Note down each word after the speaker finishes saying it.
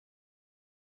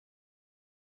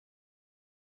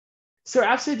So we're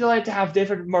absolutely delighted to have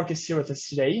David Marcus here with us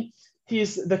today.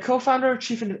 He's the co-founder,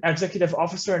 chief executive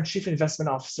officer, and chief investment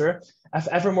officer of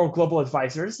Evermore Global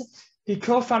Advisors. He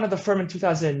co-founded the firm in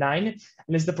 2009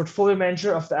 and is the portfolio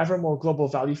manager of the Evermore Global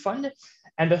Value Fund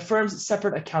and the firm's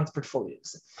separate account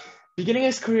portfolios. Beginning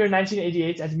his career in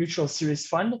 1988 at Mutual Series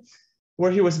Fund,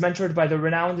 where he was mentored by the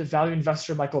renowned value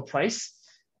investor Michael Price,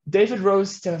 David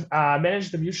rose to manage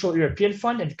the Mutual European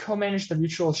Fund and co-manage the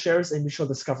Mutual Shares and Mutual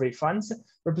Discovery Funds,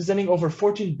 representing over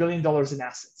 $14 billion in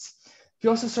assets. He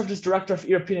also served as director of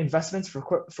European investments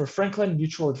for Franklin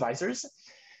Mutual Advisors.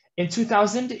 In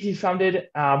 2000, he founded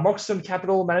Markstone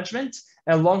Capital Management,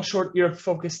 a long-short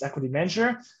Europe-focused equity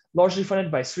manager, largely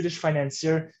funded by Swedish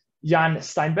financier Jan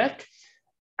Steinbeck.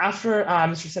 After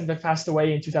Mr. Steinbeck passed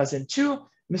away in 2002,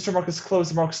 Mr. Marcus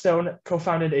closed Markstone,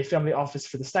 co-founded a family office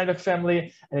for the Steinbeck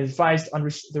family, and advised on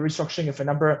the restructuring of a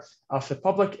number of the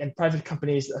public and private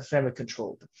companies the family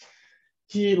controlled.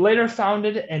 He later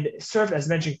founded and served as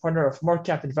managing partner of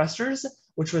Markcap Investors,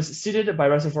 which was seeded by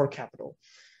Reservoir Capital.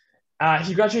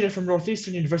 He graduated from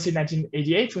Northeastern University in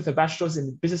 1988 with a bachelor's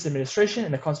in business administration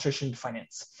and a concentration in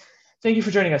finance. Thank you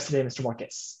for joining us today, Mr.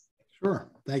 Marcus.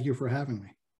 Sure. Thank you for having me.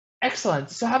 Excellent.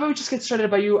 So how about we just get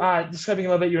started by you describing a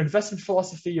little bit your investment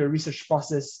philosophy, your research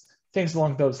process, things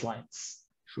along those lines.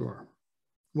 Sure.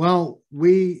 Well,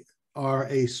 we are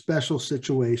a special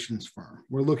situations firm.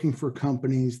 We're looking for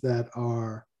companies that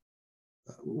are,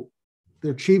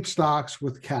 they're cheap stocks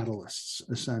with catalysts,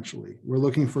 essentially. We're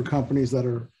looking for companies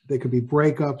that they could be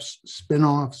breakups,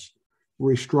 spin-offs,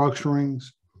 restructurings.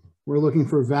 We're looking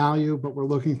for value, but we're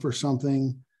looking for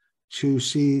something to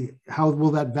see how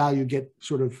will that value get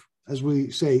sort of, as we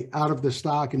say, out of the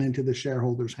stock and into the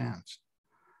shareholders' hands.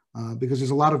 Because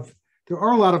there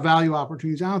are a lot of value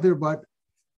opportunities out there, but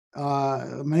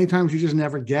many times you just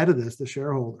never get to the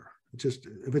shareholder. It's just,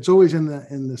 if it's always in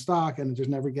the stock and it just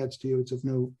never gets to you,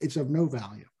 it's of no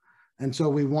value. And so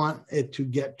we want it to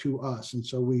get to us. And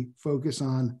so we focus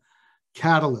on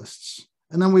catalysts.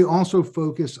 And then we also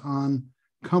focus on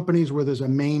companies where there's a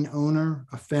main owner,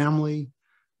 a family,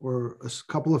 or a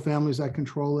couple of families that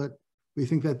control it. We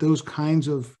think that those kinds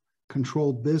of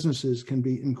controlled businesses can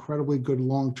be incredibly good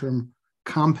long-term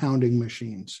compounding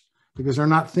machines because they're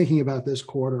not thinking about this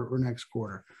quarter or next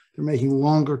quarter. They're making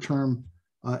longer-term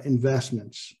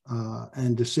investments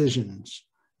and decisions,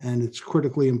 and it's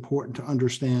critically important to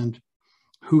understand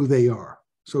who they are.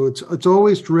 So it's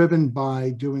always driven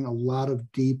by doing a lot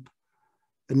of deep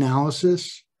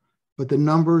analysis, but the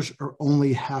numbers are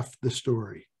only half the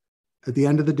story. At the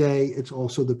end of the day, it's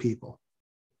also the people.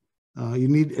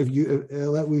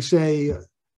 We say,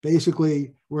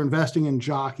 basically, we're investing in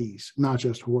jockeys, not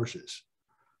just horses,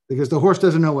 because the horse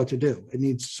doesn't know what to do. It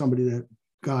needs somebody to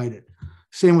guide it.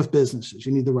 Same with businesses.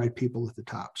 You need the right people at the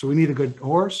top. So we need a good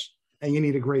horse and you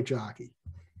need a great jockey.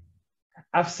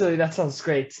 Absolutely. That sounds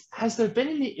great. Has there been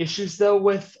any issues though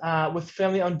with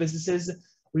family-owned businesses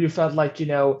where you felt like,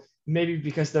 maybe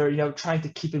because they're, trying to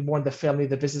keep it more in the family,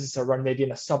 the businesses are run maybe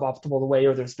in a suboptimal way,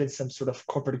 or there's been some sort of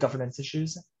corporate governance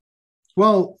issues?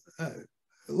 Well,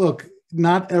 look,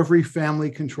 not every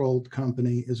family-controlled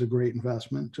company is a great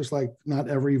investment, just like not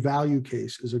every value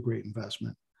case is a great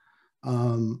investment.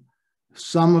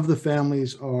 Some of the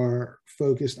families are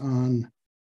focused on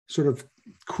sort of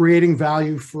creating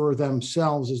value for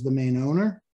themselves as the main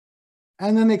owner,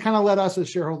 and then they kind of let us as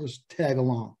shareholders tag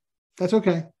along. That's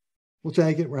okay. We'll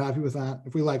take it. We're happy with that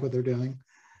if we like what they're doing.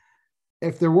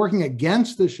 If they're working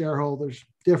against the shareholders,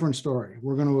 different story.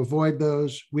 We're going to avoid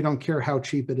those. We don't care how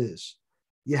cheap it is.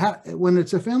 When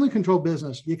it's a family-controlled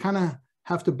business, you kind of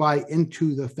have to buy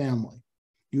into the family.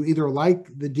 You either like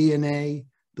the DNA,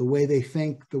 the way they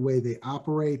think, the way they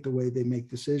operate, the way they make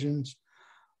decisions,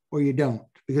 or you don't.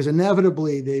 Because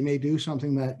inevitably, they may do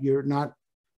something that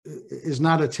is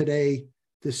not a today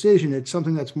decision. It's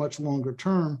something that's much longer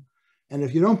term. And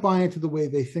if you don't buy into the way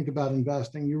they think about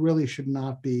investing, you really should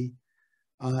not be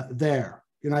there.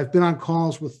 I've been on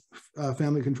calls with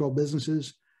family-controlled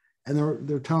businesses, and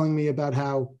they're telling me about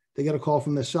how they get a call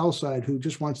from the sell side who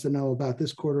just wants to know about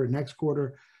this quarter and next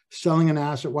quarter, selling an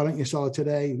asset. Why don't you sell it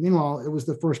today? Meanwhile, it was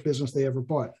the first business they ever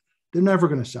bought. They're never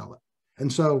going to sell it.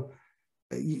 And so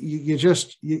you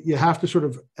have to sort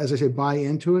of, as I say, buy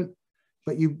into it,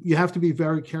 but you have to be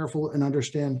very careful and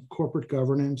understand corporate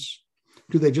governance.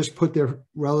 Do they just put their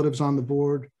relatives on the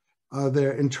board?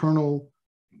 Their internal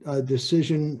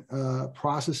decision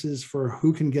processes for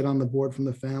who can get on the board from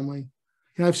the family.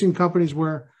 I've seen companies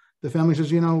where the family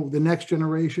says, the next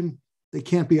generation, they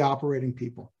can't be operating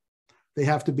people. They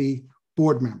have to be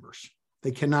board members.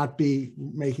 They cannot be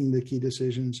making the key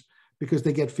decisions because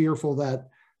they get fearful that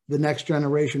the next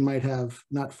generation might have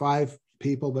not 5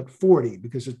 people, but 40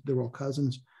 because they're all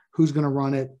cousins. Who's going to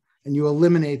run it? And you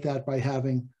eliminate that by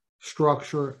having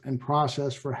structure and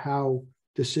process for how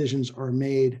decisions are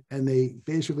made. And they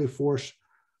basically force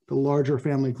the larger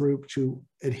family group to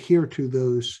adhere to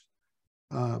those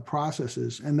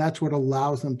processes. And that's what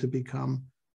allows them to become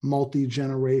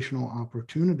multi-generational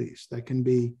opportunities that can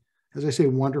be, as I say,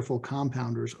 wonderful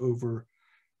compounders over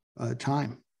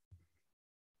time.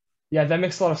 Yeah, that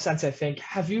makes a lot of sense, I think.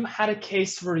 Have you had a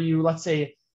case where you, let's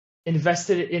say,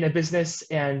 invested in a business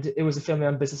and it was a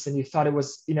family-owned business and you thought it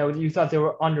was, you thought they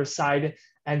were on your side,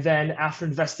 and then after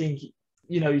investing,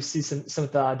 you see some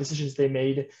of the decisions they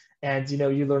made, and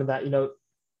you learn that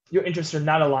your interests are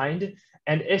not aligned?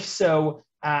 And if so,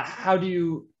 how do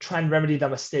you try and remedy that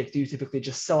mistake? Do you typically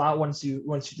just sell out once you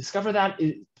discover that?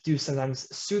 Do you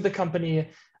sometimes sue the company?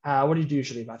 What do you do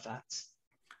usually about that?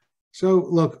 So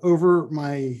look,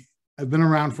 I've been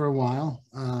around for a while.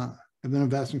 I've been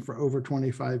investing for over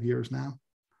 25 years now.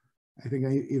 I think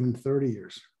even 30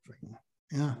 years.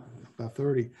 Yeah, about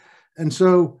 30. And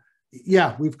so,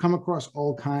 yeah, we've come across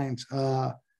all kinds.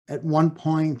 At one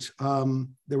point,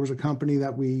 there was a company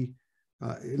that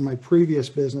in my previous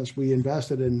business, we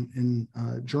invested in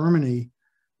Germany,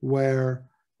 where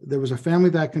there was a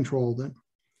family that controlled it.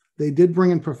 They did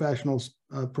bring in professional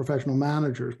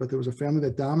managers, but there was a family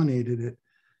that dominated it.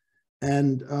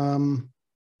 And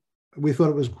we thought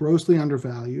it was grossly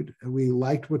undervalued. We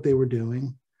liked what they were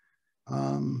doing.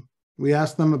 We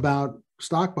asked them about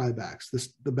stock buybacks.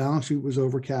 The balance sheet was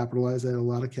overcapitalized. They had a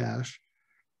lot of cash.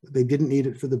 They didn't need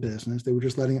it for the business. They were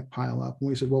just letting it pile up. And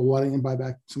we said, well, why don't you buy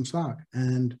back some stock?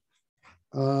 And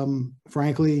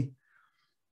frankly,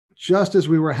 just as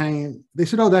we were hanging, they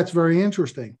said, oh, that's very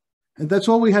interesting. And that's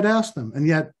all we had asked them. And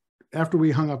yet, after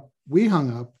we hung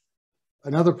up,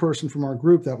 another person from our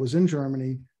group that was in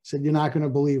Germany said, you're not going to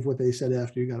believe what they said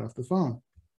after you got off the phone.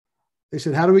 They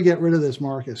said, how do we get rid of this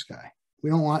Marcus guy? We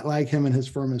don't like him and his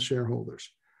firm as shareholders.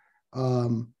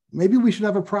 Maybe we should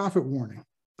have a profit warning.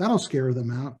 That'll scare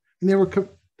them out. And they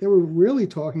were really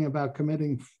talking about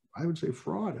committing, I would say,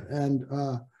 fraud.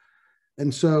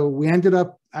 And so we ended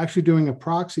up actually doing a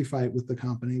proxy fight with the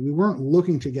company. We weren't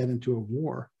looking to get into a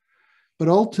war, but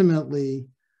ultimately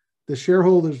the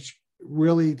shareholders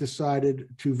really decided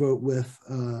to vote with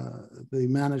the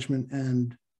management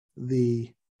and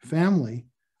the family.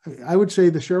 I would say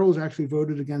the shareholders actually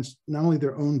voted against not only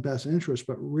their own best interest,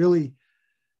 but really,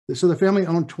 so the family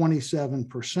owned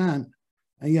 27%.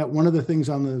 And yet one of the things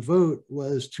on the vote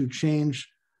was to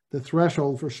change the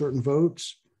threshold for certain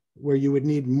votes where you would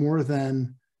need more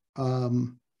than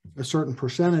a certain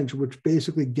percentage, which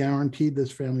basically guaranteed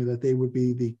this family that they would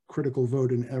be the critical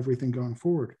vote in everything going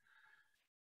forward,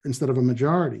 instead of a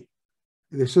majority.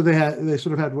 So they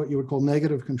sort of had what you would call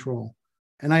negative control.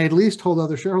 And I at least told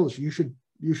other shareholders, you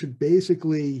should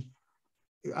basically,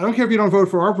 I don't care if you don't vote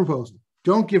for our proposal,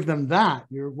 don't give them that.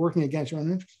 You're working against your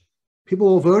own interests. People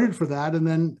all voted for that. And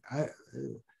then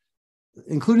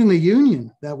including the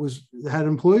union that had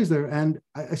employees there. And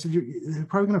I said, they're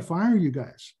probably going to fire you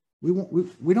guys.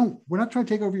 We're not trying to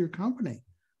take over your company.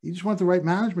 You just want the right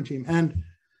management team. And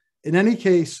in any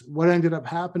case, what ended up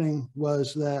happening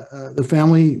was that the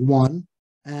family won,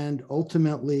 and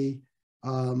ultimately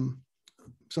some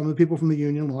of the people from the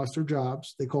union lost their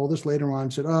jobs. They called us later on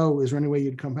and said, oh, is there any way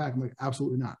you'd come back? I'm like,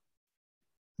 absolutely not.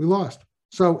 We lost.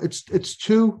 So it's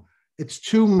too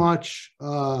much.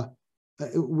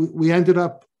 We ended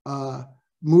up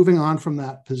moving on from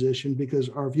that position because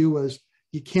our view was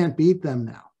you can't beat them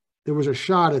now. There was a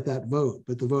shot at that vote,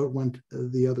 but the vote went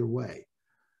the other way.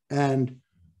 And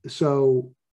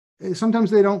so sometimes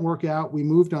they don't work out. We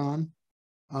moved on.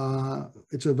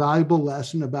 It's a valuable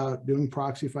lesson about doing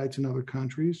proxy fights in other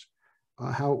countries,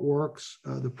 how it works.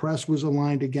 The press was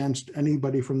aligned against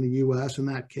anybody from the US in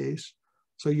that case.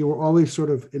 So you were always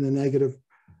sort of in a negative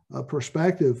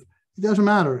perspective. It doesn't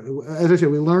matter. As I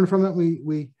said, we learn from it.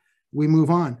 We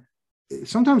move on.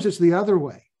 Sometimes it's the other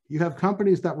way. You have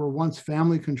companies that were once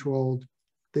family controlled.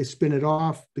 They spin it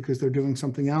off because they're doing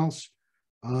something else.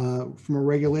 From a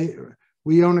regulator,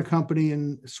 we own a company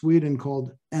in Sweden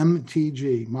called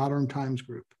MTG, Modern Times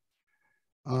Group.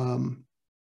 It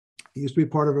used to be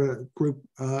part of a group.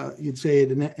 You'd say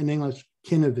it in English,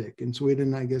 Kinnevik. In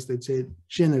Sweden, I guess they'd say it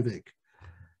Kinnevik,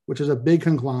 which is a big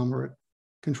conglomerate,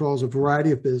 controls a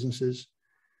variety of businesses.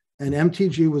 And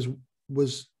MTG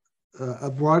was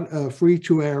a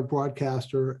free-to-air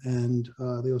broadcaster, and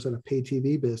they also had a pay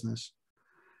TV business.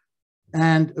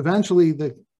 And eventually,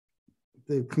 the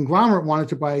conglomerate wanted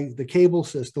to buy the cable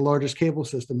system, the largest cable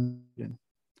system.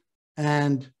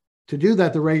 And to do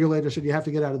that, the regulator said, you have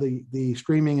to get out of the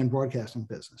streaming and broadcasting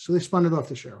business. So they spun it off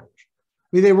to shareholders.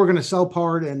 mean, they were going to sell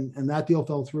part, and that deal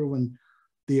fell through when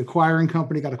the acquiring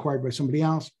company got acquired by somebody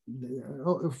else.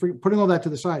 Putting all that to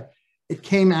the side, it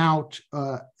came out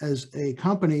as a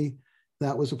company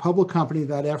that was a public company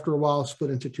that after a while split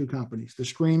into two companies, the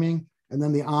streaming and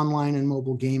then the online and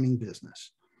mobile gaming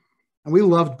business. And we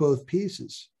loved both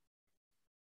pieces.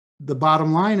 The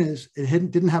bottom line is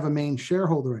it didn't have a main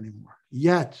shareholder anymore.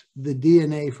 Yet the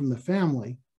DNA from the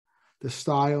family, the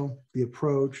style, the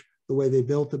approach, the way they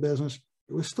built the business,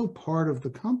 it was still part of the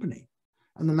company.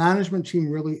 And the management team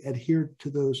really adhered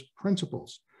to those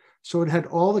principles. So it had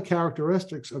all the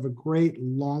characteristics of a great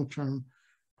long-term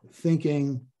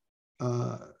thinking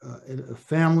a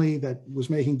family that was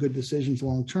making good decisions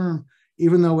long-term,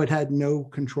 even though it had no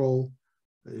control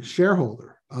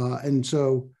shareholder. And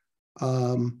so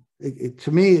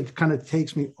to me, it kind of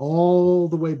takes me all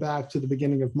the way back to the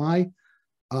beginning of my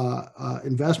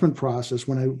investment process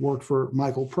when I worked for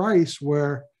Michael Price,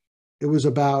 where it was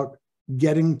about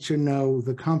getting to know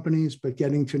the companies, but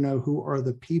getting to know who are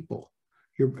the people.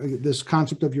 This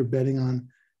concept of you're betting on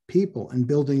people and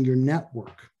building your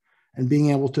network and being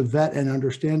able to vet and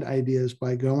understand ideas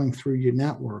by going through your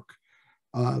network,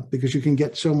 because you can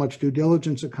get so much due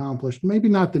diligence accomplished, maybe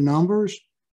not the numbers,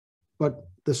 but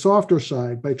the softer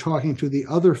side by talking to the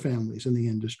other families in the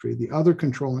industry, the other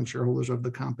controlling shareholders of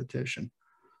the competition.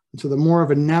 And so the more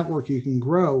of a network you can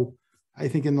grow, I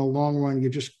think in the long run, you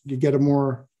get a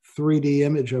more 3D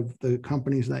image of the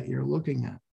companies that you're looking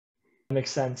at.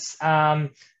 Makes sense.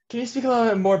 Can you speak a little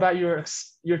bit more about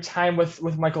your time with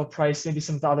Michael Price, maybe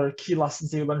some of the other key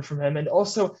lessons that you learned from him, and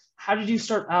also how did you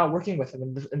start working with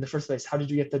him in the first place? How did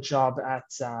you get the job at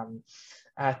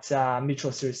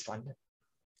Mutual Series Fund?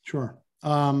 Sure.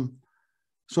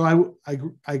 So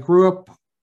I grew up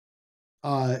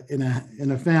in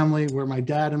a family where my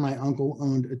dad and my uncle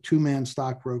owned a two-man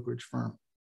stock brokerage firm,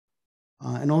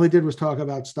 and all they did was talk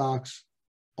about stocks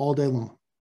all day long.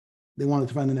 They wanted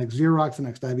to find the next Xerox, the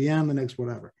next IBM, the next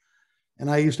whatever. And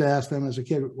I used to ask them as a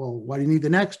kid, well, why do you need the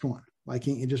next one? Why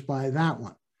can't you just buy that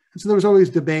one? And so there was always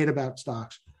debate about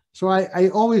stocks. So I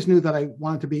always knew that I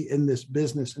wanted to be in this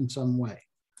business in some way.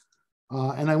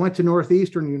 And I went to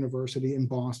Northeastern University in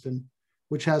Boston,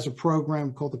 which has a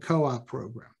program called the co-op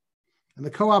program. And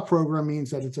the co-op program means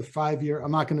that it's a 5-year,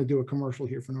 I'm not going to do a commercial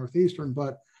here for Northeastern,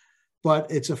 but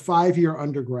it's a 5-year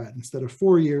undergrad instead of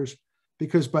 4 years,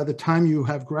 because by the time you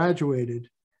have graduated,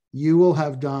 you will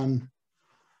have done,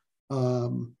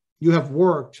 you have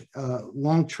worked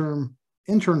long-term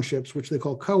internships, which they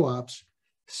call co-ops,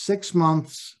 6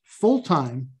 months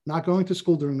full-time, not going to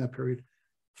school during that period,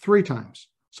 3 times.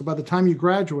 So by the time you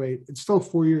graduate, it's still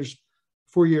 4 years,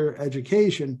 4-year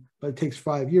education, but it takes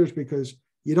 5 years because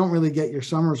you don't really get your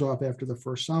summers off after the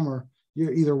first summer.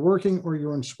 You're either working or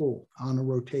you're in school on a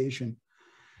rotation.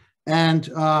 And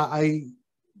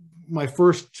my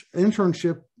first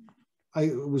internship, I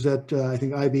was at, I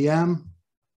think, IBM.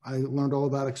 I learned all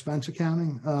about expense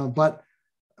accounting, but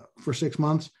for 6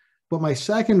 months. But my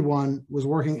second one was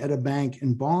working at a bank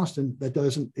in Boston that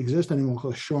doesn't exist anymore,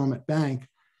 called Shawmut Bank.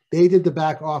 They did the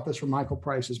back office for Michael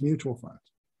Price's mutual funds.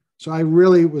 So I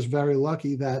really was very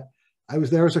lucky that I was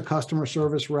there as a customer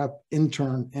service rep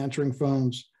intern, answering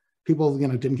phones. People,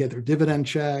 didn't get their dividend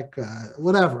check,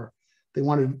 whatever. They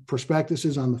wanted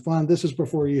prospectuses on the fund. This is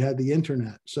before you had the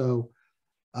internet. So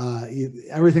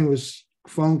everything was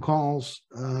phone calls,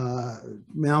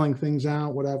 mailing things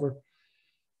out, whatever.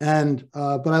 And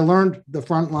but I learned the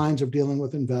front lines of dealing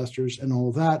with investors and all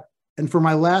of that. And for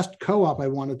my last co-op, I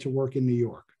wanted to work in New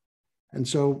York. And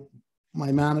so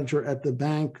my manager at the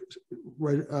bank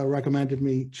recommended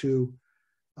me to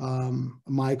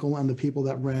Michael and the people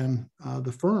that ran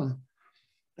the firm.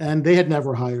 And they had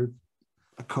never hired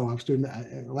a co-op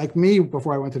student like me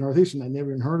before I went to Northeastern. I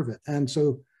never even heard of it. And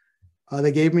so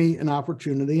they gave me an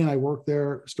opportunity, and I worked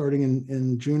there starting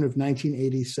in June of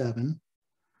 1987.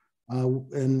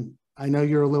 And I know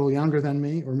you're a little younger than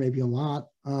me, or maybe a lot.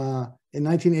 In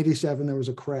 1987, there was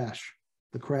a crash,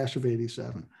 the crash of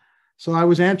 87. So I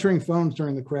was answering phones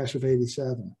during the crash of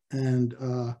 87. And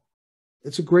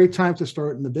it's a great time to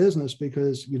start in the business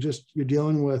because you're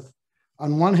dealing with,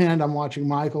 on one hand, I'm watching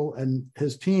Michael and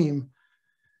his team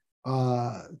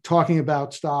talking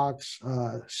about stocks,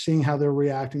 seeing how they're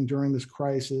reacting during this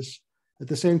crisis. At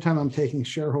the same time, I'm taking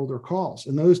shareholder calls.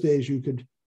 In those days, you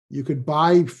could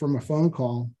buy from a phone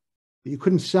call, but you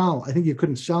couldn't sell. I think you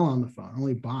couldn't sell on the phone,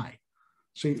 only buy.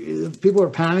 So people are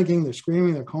panicking, they're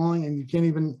screaming, they're calling, and you can't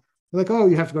even, they're like, oh,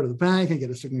 you have to go to the bank and get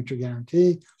a signature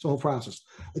guarantee. It's a whole process.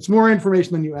 It's more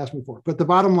information than you asked me for. But the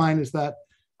bottom line is that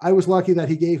I was lucky that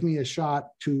he gave me a shot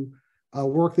to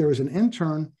work there as an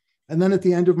intern. And then at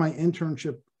the end of my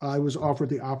internship, I was offered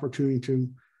the opportunity to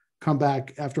come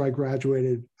back after I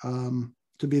graduated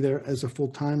to be there as a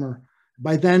full-timer.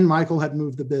 By then, Michael had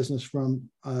moved the business from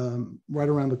right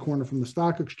around the corner from the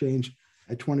stock exchange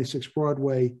at 26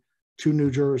 Broadway to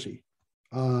New Jersey.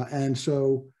 And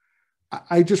so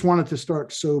I just wanted to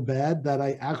start so bad that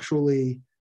I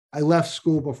left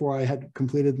school before I had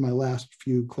completed my last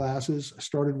few classes. I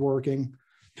started working,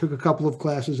 took a couple of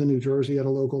classes in New Jersey at a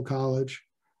local college.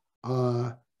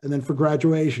 And then for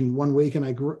graduation, one weekend,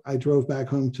 I drove back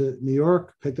home to New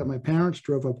York, picked up my parents,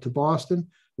 drove up to Boston,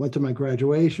 went to my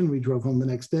graduation. We drove home the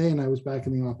next day, and I was back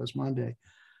in the office Monday.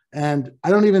 And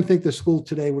I don't even think the school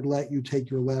today would let you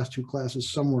take your last two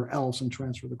classes somewhere else and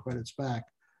transfer the credits back.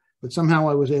 But somehow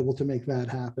I was able to make that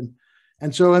happen.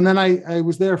 And then I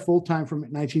was there full-time from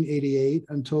 1988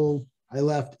 until I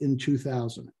left in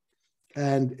 2000.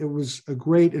 And it was a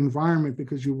great environment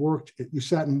because you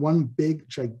sat in one big,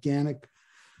 gigantic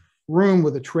room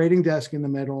with a trading desk in the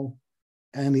middle,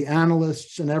 and the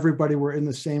analysts and everybody were in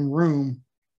the same room.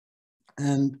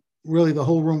 And really the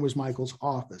whole room was Michael's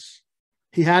office.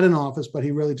 He had an office, but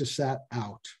he really just sat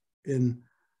out in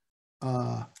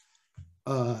the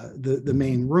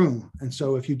main room. And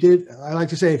so I like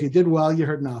to say, if you did well, you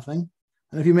heard nothing.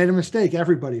 And if you made a mistake,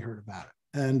 everybody heard about it.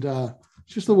 And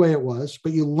it's just the way it was,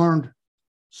 but you learned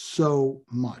so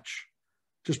much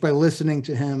just by listening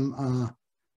to him,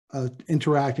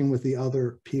 interacting with the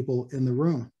other people in the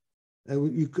room.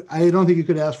 I don't think you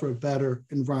could ask for a better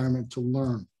environment to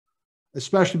learn,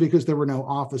 especially because there were no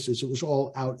offices. It was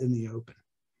all out in the open.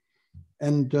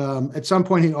 And at some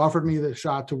point, he offered me the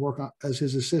shot to work as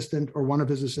his assistant or one of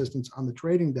his assistants on the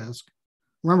trading desk.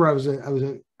 Remember, I was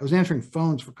answering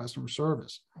phones for customer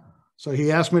service. So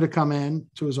he asked me to come in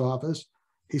to his office.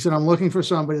 He said, I'm looking for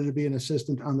somebody to be an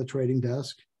assistant on the trading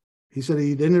desk. He said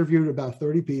he'd interviewed about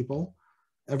 30 people.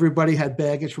 Everybody had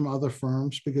baggage from other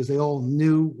firms because they all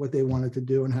knew what they wanted to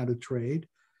do and how to trade.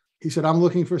 He said, I'm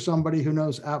looking for somebody who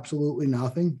knows absolutely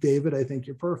nothing. David, I think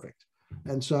you're perfect.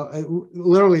 And so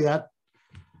literally that's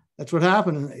what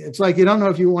happened. And it's like, you don't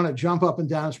know if you want to jump up and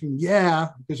down and scream, yeah,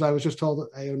 because I was just told that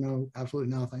I know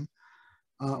absolutely nothing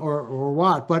or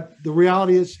what. But the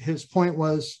reality is his point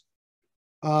was,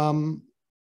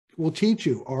 we'll teach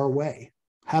you our way,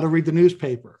 how to read the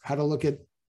newspaper, how to look at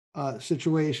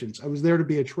situations. I was there to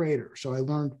be a trader. So I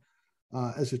learned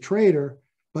as a trader,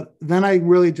 but then I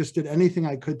really just did anything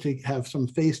I could to have some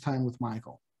FaceTime with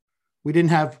Michael. We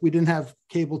didn't have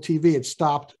cable TV. It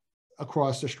stopped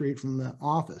across the street from the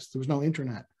office. There was no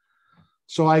internet.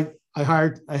 So I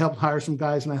helped hire some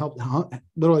guys, and I helped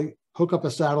literally hook up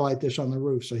a satellite dish on the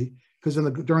roof. So because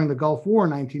during the Gulf War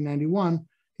in 1991,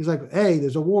 he's like, hey,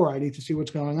 there's a war. I need to see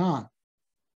what's going on.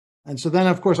 And so then,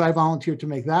 of course, I volunteered to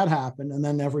make that happen. And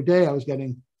then every day I was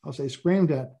getting, I'll say,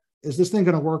 screamed at, is this thing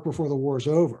going to work before the war's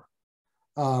over?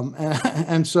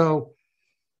 And so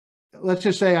let's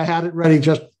just say I had it ready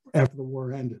just after the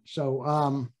war ended.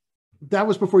 So that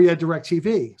was before you had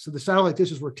DirecTV. So the satellite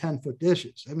dishes were 10-foot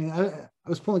dishes. I mean, I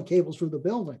was pulling cables through the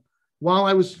building while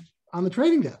I was on the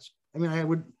trading desk. I mean, I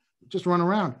would just run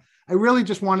around. I really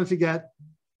just wanted to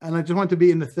I just wanted to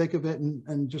be in the thick of it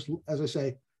and just, as I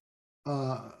say,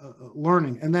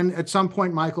 learning. And then at some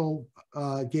point, Michael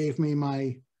gave me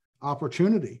my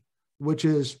opportunity, which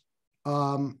is,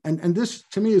 and this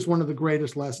to me is one of the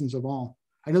greatest lessons of all.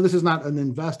 I know this is not an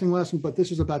investing lesson, but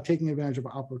this is about taking advantage of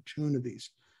opportunities.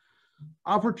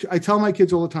 I tell my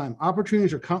kids all the time,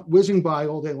 opportunities are whizzing by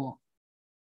all day long.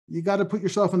 You got to put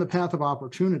yourself in the path of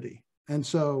opportunity. And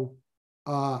so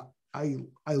I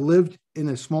lived in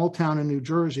a small town in New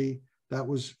Jersey I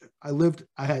really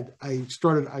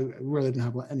didn't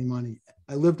have any money.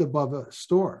 I lived above a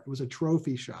store. It was a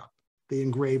trophy shop. They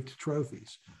engraved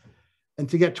trophies. And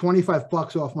to get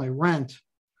 $25 off my rent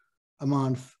a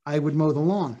month, I would mow the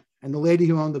lawn. And the lady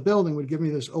who owned the building would give me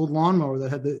this old lawnmower that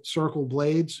had the circle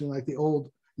blades, like the old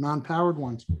non-powered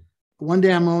ones. One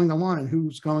day I'm mowing the lawn, and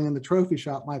who's going in the trophy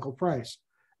shop? Michael Price.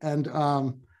 And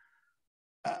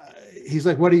he's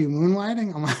like, what are you,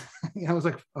 moonlighting? I'm like, I was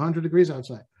like 100 degrees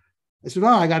outside. I said, oh,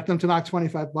 I got them to knock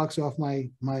 $25 off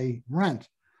my rent.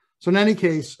 So in any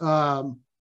case, it's the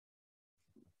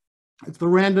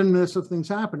randomness of things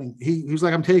happening. He's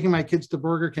like, I'm taking my kids to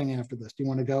Burger King after this. Do you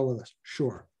want to go with us?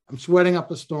 Sure. I'm sweating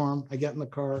up a storm. I get in the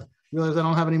car, realize I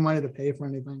don't have any money to pay for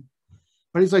anything.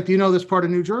 But he's like, do you know this part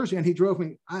of New Jersey? And he drove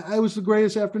me. I was the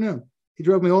greatest afternoon. He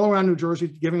drove me all around New Jersey,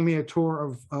 giving me a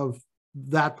tour of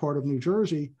that part of New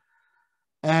Jersey.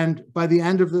 And by the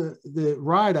end of the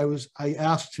ride, I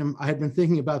asked him, I had been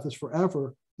thinking about this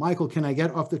forever. Michael, can I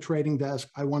get off the trading desk?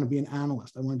 I want to be an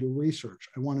analyst. I want to do research.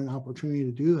 I want an opportunity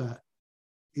to do that.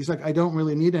 he's like, I don't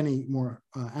really need any more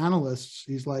analysts.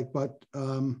 He's like, but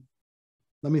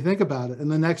let me think about it.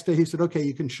 And the next day he said, okay,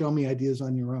 you can show me ideas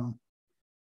on your own.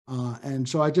 And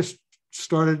so I just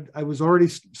started, I was already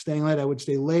staying late. I would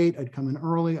stay late. I'd come in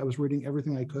early. I was reading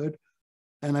everything I could.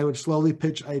 And I would slowly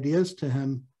pitch ideas to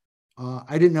him.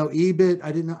 I didn't know EBIT.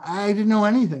 I didn't know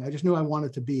anything. I just knew I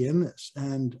wanted to be in this.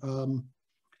 And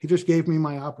he just gave me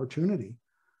my opportunity.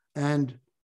 And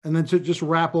then to just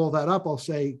wrap all that up, I'll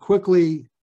say quickly,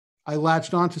 I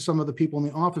latched on to some of the people in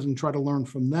the office and tried to learn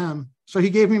from them. So he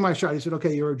gave me my shot. He said,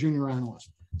 okay, you're a junior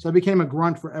analyst. So I became a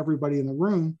grunt for everybody in the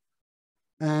room.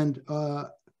 And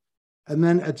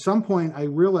then at some point I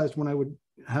realized when I would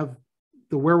have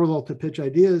the wherewithal to pitch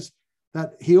ideas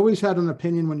that he always had an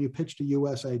opinion when you pitched a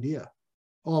US idea,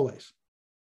 always.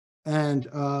 And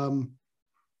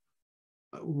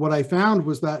what I found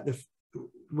was that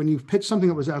when you pitched something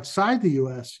that was outside the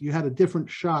US, you had a different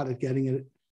shot at getting it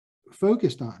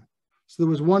focused on. So there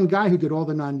was one guy who did all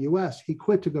the non-US. He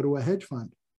quit to go to a hedge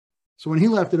fund. So when he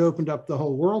left, it opened up the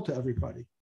whole world to everybody.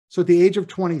 So at the age of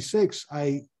 26,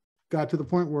 I got to the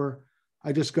point where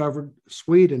I discovered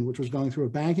Sweden, which was going through a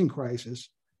banking crisis.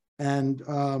 And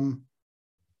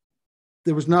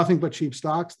there was nothing but cheap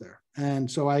stocks there. And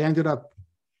so I ended up,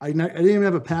 I didn't even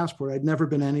have a passport. I'd never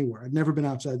been anywhere. I'd never been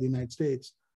outside the United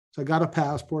States. So I got a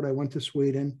passport. I went to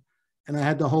Sweden and I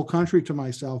had the whole country to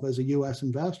myself as a US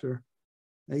investor.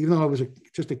 Now, even though I was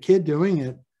just a kid doing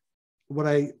it, what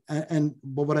I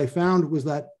found was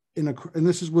that and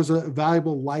this was a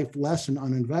valuable life lesson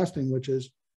on investing, which is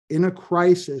in a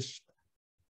crisis,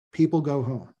 people go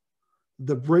home.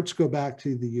 The Brits go back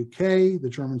to the UK, the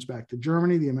Germans back to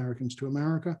Germany, the Americans to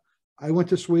America. I went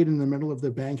to Sweden in the middle of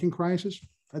the banking crisis.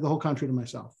 I had the whole country to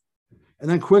myself. And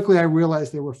then quickly I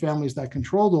realized there were families that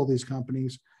controlled all these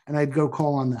companies, and I'd go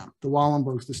call on them, the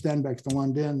Wallenbergs, the Stenbecks, the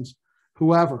Lundins,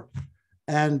 whoever.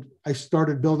 And I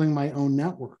started building my own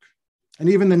network. And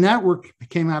even the network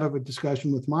came out of a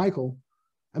discussion with Michael.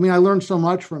 I mean, I learned so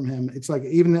much from him. It's like,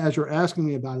 even as you're asking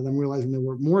me about it, I'm realizing there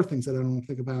were more things that I don't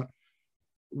think about.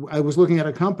 I was looking at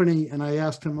a company and I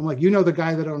asked him, I'm like, you know, the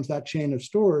guy that owns that chain of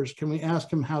stores, can we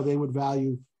ask him how they would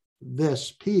value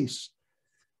this piece?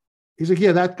 He's like,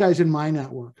 yeah, that guy's in my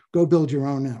network. Go build your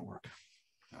own network.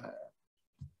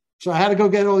 So I had to go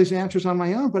get all these answers on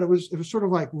my own, but it was sort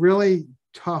of like really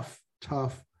tough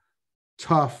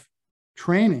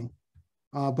training,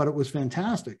 but it was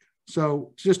fantastic.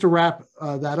 So just to wrap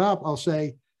that up, I'll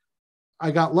say I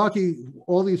got lucky,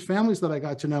 all these families that I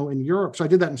got to know in Europe. So I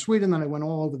did that in Sweden, then I went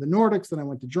all over the Nordics, then I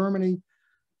went to Germany,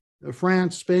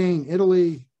 France, Spain,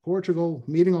 Italy, Portugal,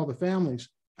 meeting all the families.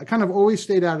 I kind of always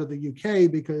stayed out of the UK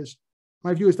because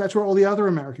my view is that's where all the other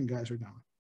American guys are going.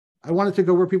 I wanted to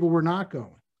go where people were not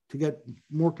going to get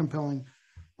more compelling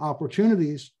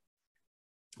opportunities.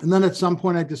 And then at some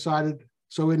point I decided,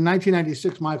 so in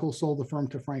 1996, Michael sold the firm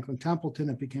to Franklin Templeton.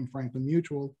 It became Franklin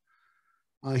Mutual.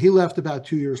 He left about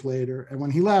 2 years later. And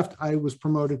when he left, I was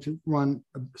promoted to run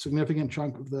a significant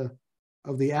chunk of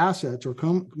the assets, or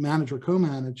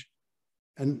co-manage,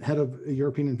 and head of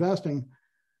European investing.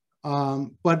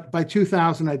 But by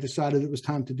 2000, I decided it was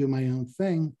time to do my own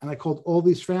thing. And I called all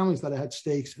these families that I had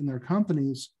stakes in their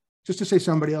companies just to say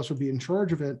somebody else would be in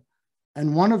charge of it.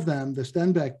 And one of them, the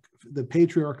Stenbeck, the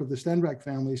patriarch of the Stenbeck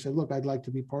family, said, look, I'd like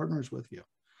to be partners with you.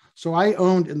 So I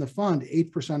owned in the fund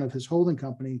 8% of his holding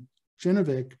company,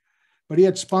 Kinnevik, but he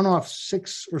had spun off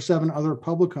 6 or 7 other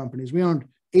public companies. We owned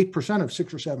 8% of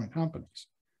 6 or 7 companies.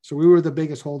 So we were the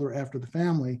biggest holder after the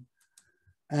family.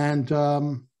 And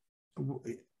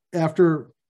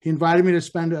after he invited me to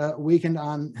spend a weekend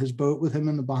on his boat with him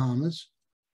in the Bahamas,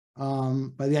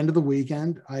 by the end of the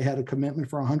weekend, I had a commitment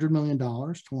for $100 million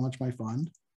to launch my fund.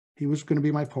 He was going to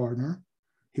be my partner.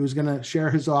 He was going to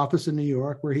share his office in New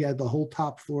York, where he had the whole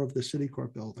top floor of the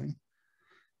Citicorp building.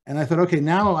 And I thought, okay,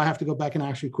 now I have to go back and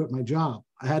actually quit my job.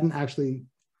 I'd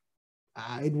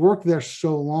worked there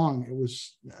so long. It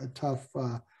was tough,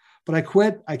 but I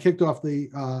quit. I kicked off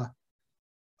the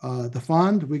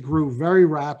fund. We grew very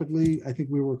rapidly. I think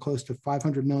we were close to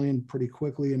 500 million pretty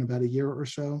quickly in about a year or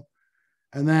so.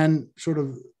 And then sort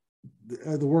of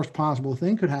the worst possible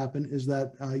thing could happen is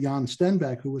that Jan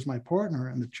Stenbeck, who was my partner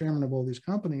and the chairman of all these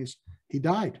companies, he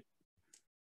died.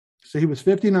 So he was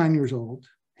 59 years old.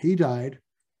 He died.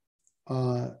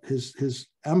 His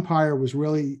empire was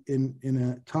really in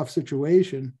a tough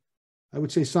situation. I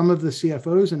would say some of the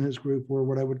CFOs in his group were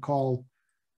what I would call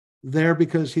there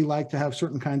because he liked to have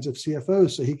certain kinds of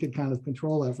CFOs, so he could kind of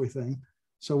control everything.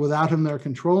 So without him there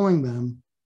controlling them,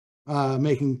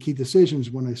 making key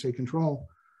decisions, when I say control,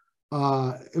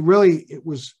 it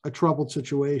was a troubled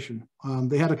situation.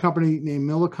 They had a company named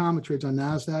Millicom. It trades on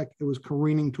NASDAQ. It was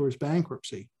careening towards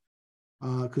bankruptcy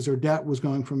because their debt was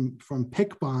going from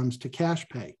PIK bonds to cash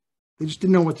pay. They just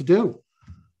didn't know what to do.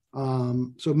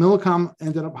 So Millicom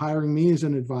ended up hiring me as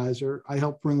an advisor. I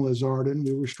helped bring Lazard in.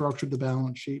 We restructured the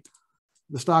balance sheet.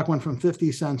 The stock went from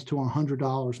 50 cents to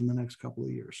 $100 in the next couple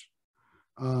of years.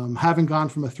 Having gone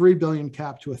from a 3 billion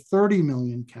cap to a 30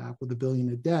 million cap with $1 billion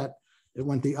of debt, it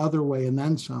went the other way and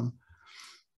then some.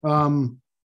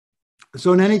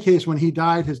 So in any case, when he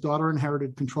died, his daughter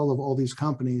inherited control of all these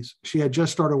companies. She had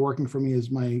just started working for me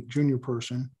as my junior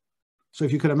person. So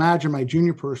if you could imagine, my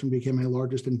junior person became my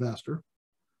largest investor.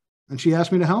 And she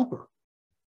asked me to help her.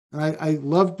 And I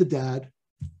loved the dad.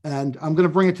 And I'm going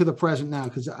to bring it to the present now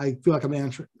because I feel like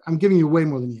I'm giving you way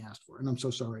more than you asked for. And I'm so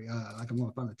sorry. Like I'm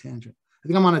off on a tangent. I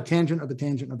think I'm on a tangent of a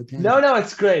tangent of a tangent. No,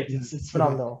 it's great. It's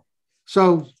phenomenal.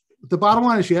 So the bottom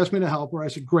line is she asked me to help her. I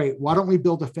said, great. Why don't we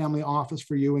build a family office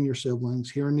for you and your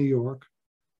siblings here in New York?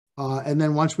 And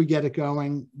then once we get it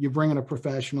going, you bring in a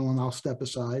professional and I'll step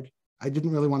aside. I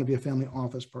didn't really want to be a family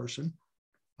office person.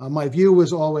 My view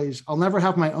was always, I'll never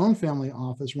have my own family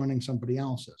office running somebody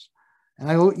else's.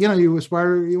 And you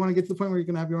aspire, you want to get to the point where you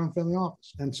can have your own family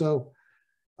office. And so,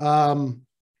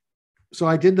 so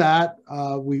I did that.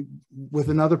 With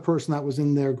another person that was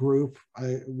in their group,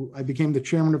 I became the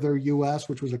chairman of their US,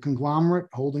 which was a conglomerate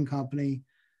holding company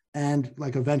and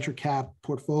like a venture cap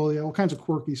portfolio, all kinds of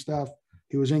quirky stuff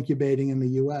he was incubating in the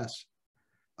US.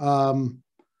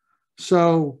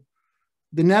 So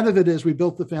the net of it is we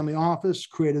built the family office,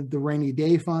 created the rainy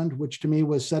day fund, which to me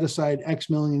was set aside X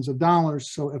millions of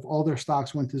dollars. So if all their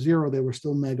stocks went to zero, they were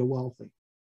still mega wealthy.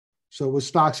 So it was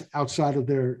stocks outside of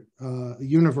their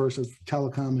universe of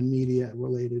telecom and media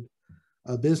related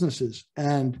businesses.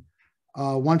 And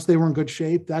once they were in good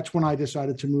shape, that's when I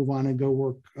decided to move on and go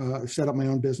work, set up my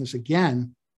own business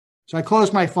again. So I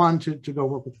closed my fund to go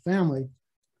work with the family.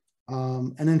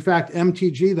 And in fact,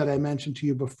 MTG that I mentioned to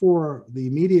you before, the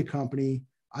media company,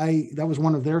 that was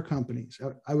one of their companies.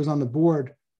 I was on the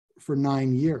board for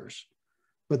 9 years.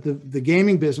 But the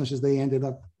gaming businesses they ended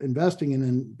up investing in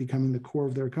and becoming the core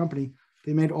of their company,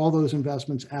 they made all those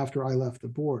investments after I left the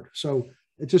board. So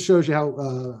it just shows you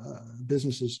how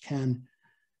businesses can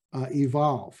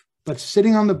evolve. But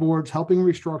sitting on the boards, helping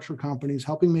restructure companies,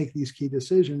 helping make these key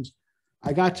decisions,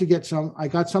 I got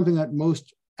something that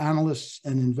most analysts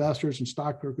and investors and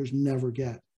stockbrokers never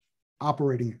get: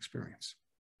 operating experience.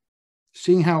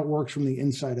 Seeing how it works from the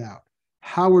inside out.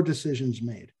 How are decisions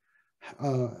made?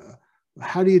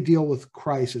 How do you deal with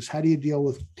crisis? How do you deal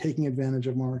with taking advantage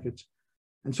of markets?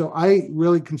 And so I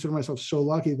really consider myself so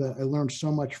lucky that I learned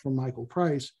so much from Michael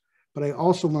Price, but I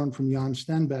also learned from Jan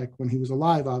Stenbeck when he was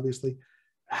alive, obviously,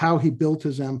 how he built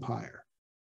his empire.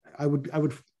 I would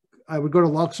go to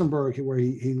Luxembourg where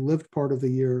he lived part of the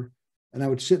year, and I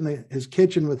would sit in his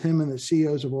kitchen with him and the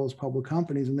CEOs of all his public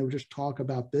companies, and they would just talk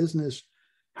about business,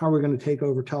 how we're going to take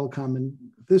over telecom in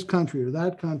this country or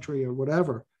that country or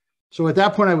whatever. So at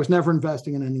that point, I was never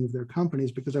investing in any of their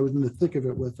companies because I was in the thick of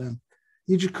it with them.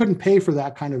 You just couldn't pay for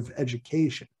that kind of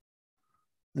education.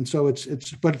 And so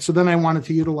so then I wanted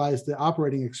to utilize the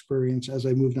operating experience as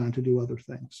I moved on to do other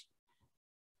things.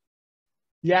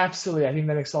 Yeah, absolutely. I think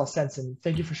that makes a lot of sense. And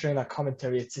thank you for sharing that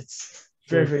commentary. It's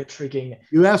very, very intriguing.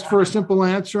 You asked for a simple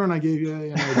answer and I gave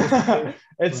you,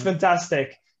 It's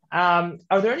fantastic. Are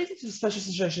there any special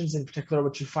situations in particular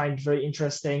which you find very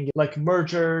interesting, like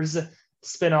mergers,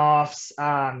 spin-offs,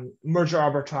 merger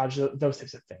arbitrage, those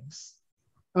types of things?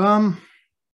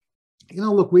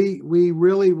 Look, we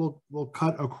really will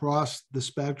cut across the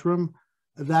spectrum.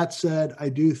 That said, I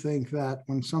do think that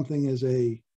when something is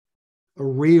a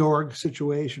reorg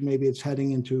situation, maybe it's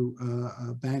heading into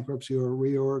a bankruptcy or a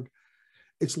reorg,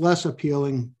 it's less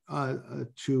appealing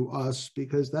to us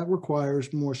because that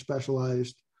requires more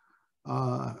specialized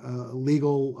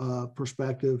legal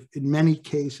perspective in many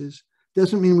cases.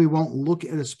 Doesn't mean we won't look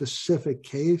at a specific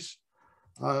case,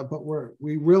 but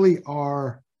we really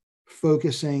are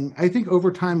focusing. I think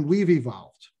over time we've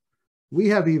evolved. We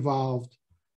have evolved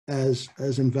as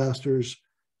investors,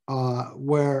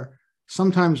 where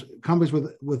sometimes companies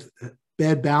with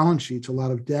bad balance sheets, a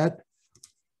lot of debt.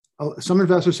 Some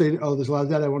investors say, "Oh, there's a lot of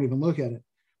debt. I won't even look at it."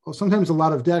 Well, sometimes a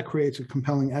lot of debt creates a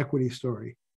compelling equity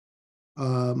story,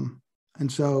 and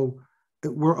so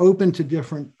we're open to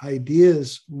different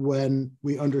ideas when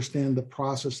we understand the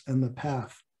process and the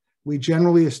path. We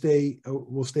generally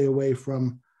will stay away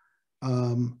from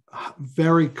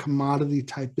very commodity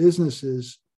type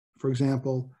businesses, for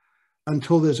example,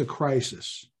 until there's a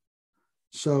crisis.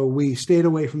 So we stayed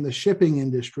away from the shipping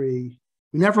industry.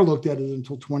 We never looked at it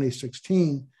until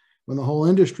 2016 when the whole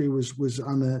industry was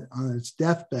on its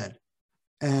deathbed,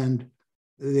 and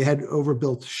they had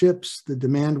overbuilt ships. The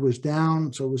demand was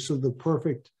down, so it was sort of the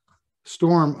perfect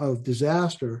storm of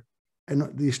disaster.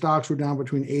 And these stocks were down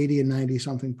between 80 and 90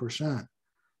 something percent.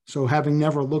 So having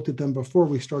never looked at them before,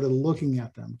 we started looking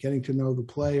at them, getting to know the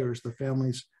players, the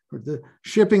families. The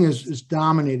shipping is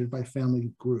dominated by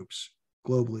family groups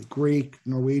globally, Greek,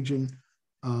 Norwegian,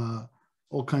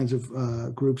 all kinds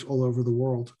of groups all over the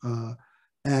world.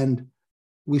 And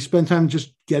we spend time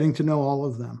just getting to know all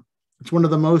of them. It's one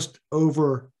of the most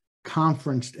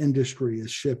over-conferenced industry is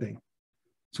shipping.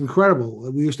 It's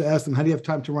incredible. We used to ask them, how do you have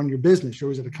time to run your business? You're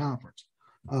always at a conference.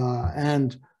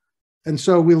 And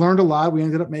so we learned a lot. We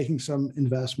ended up making some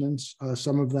investments,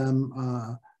 some of them,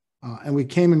 and we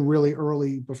came in really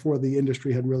early before the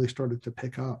industry had really started to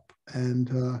pick up. And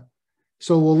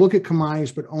so we'll look at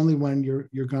commodities, but only when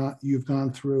you've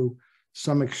gone through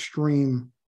some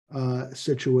extreme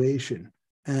situation.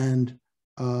 And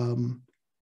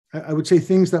I would say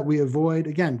things that we avoid,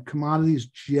 again, commodities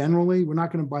generally, we're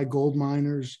not going to buy gold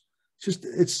miners.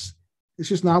 It's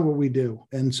just not what we do.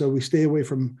 And so we stay away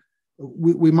from,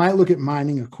 we might look at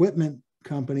mining equipment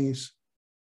companies,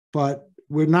 but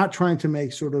we're not trying to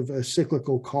make sort of a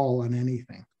cyclical call on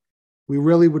anything. We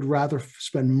really would rather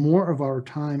spend more of our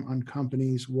time on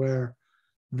companies where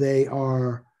they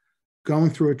are going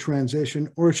through a transition,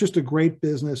 or it's just a great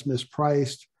business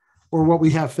mispriced, or what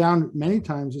we have found many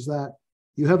times is that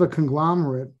you have a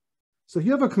conglomerate. So if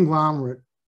you have a conglomerate,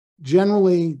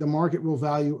 generally the market will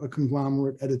value a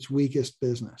conglomerate at its weakest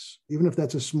business, even if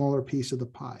that's a smaller piece of the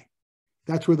pie.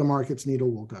 That's where the market's needle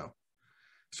will go.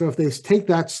 So if they take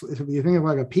that, if you think of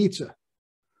like a pizza,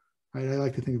 right? I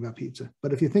like to think about pizza,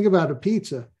 but if you think about a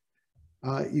pizza,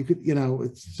 you could,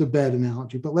 it's a bad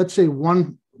analogy, but let's say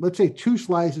two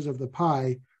slices of the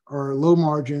pie are low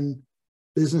margin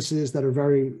businesses that are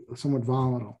very somewhat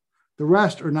volatile. The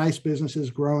rest are nice businesses,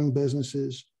 growing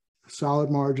businesses, solid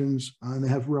margins, and they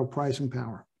have real pricing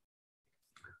power.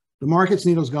 The market's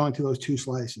needle is going to those two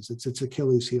slices. It's its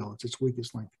Achilles heel. It's its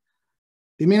weakest link.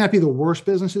 They may not be the worst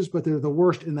businesses, but they're the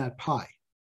worst in that pie.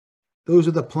 Those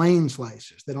are the plain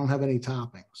slices. They don't have any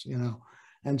toppings,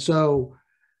 And so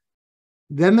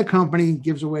then the company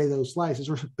gives away those slices,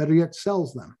 or better yet,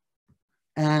 sells them.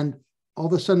 And all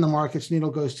of a sudden, the market's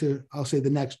needle goes to, I'll say, the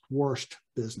next worst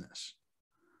business.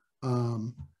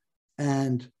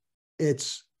 And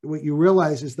it's what you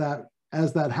realize is that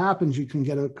as that happens, you can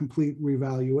get a complete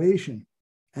revaluation.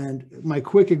 And my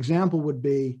quick example would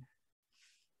be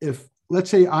if,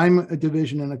 let's say I'm a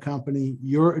division in a company,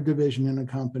 you're a division in a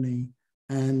company,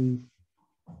 and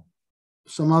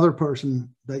some other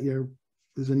person that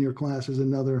is in your class is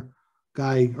another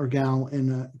guy or gal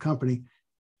in a company.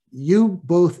 You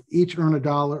both each earn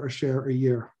 $1 a share a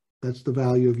year. That's the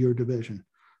value of your division.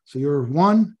 So you're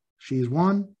one, she's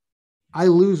one, I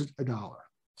lose $1.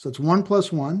 So it's 1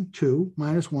 + 1, 2, -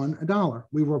 1, $1.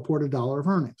 We report $1 of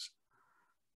earnings.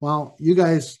 Well, you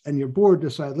guys and your board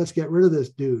decide, let's get rid of this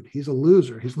dude. He's a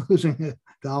loser. He's losing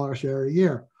 $1 a share a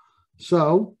year.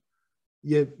 So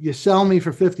you sell me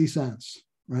for 50 cents,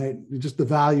 right? Just the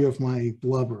value of my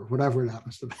blubber, whatever it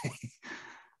happens to be.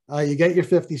 You get your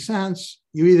 50 cents.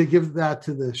 You either give that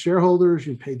to the shareholders,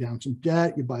 you pay down some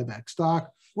debt, you buy back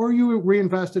stock, or you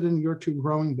reinvest it in your two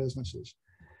growing businesses.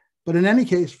 But in any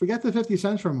case, forget the 50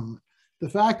 cents for a moment. The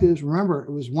fact is, remember,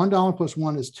 it was $1 +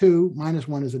 1 is 2, - 1 is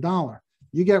 $1.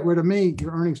 You get rid of me,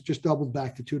 your earnings just doubled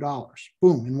back to $2.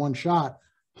 Boom, in one shot.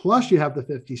 Plus you have the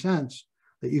 50 cents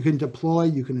that you can deploy,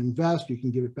 you can invest, you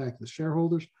can give it back to the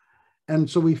shareholders. And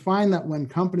so we find that when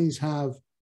companies have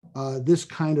this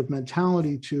kind of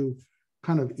mentality to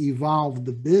kind of evolve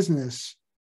the business,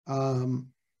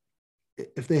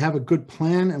 if they have a good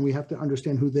plan, and we have to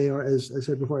understand who they are, as I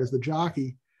said before, as the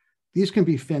jockey, these can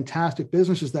be fantastic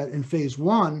businesses that in phase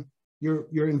one,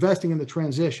 you're investing in the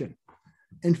transition.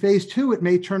 In phase two, it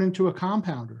may turn into a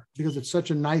compounder because it's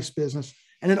such a nice business,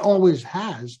 and it always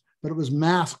has, but it was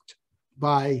masked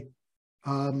by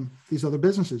these other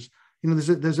businesses.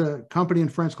 There's a company in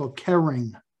France called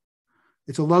Kering.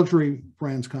 It's a luxury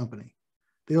brands company.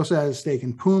 They also had a stake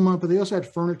in Puma, but they also had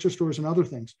furniture stores and other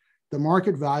things. The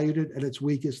market valued it at its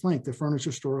weakest link, the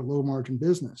furniture store, a low margin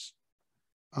business.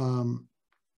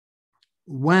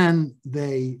 When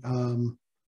they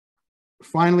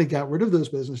finally got rid of those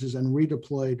businesses and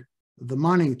redeployed the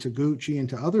money to Gucci and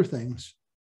to other things,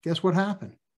 guess what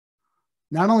happened?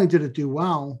 Not only did it do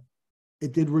well,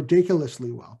 it did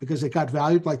ridiculously well because it got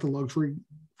valued like the luxury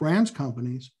brands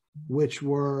companies, which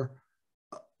were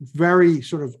very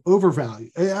sort of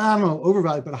overvalued. I don't know,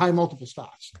 overvalued, but high multiple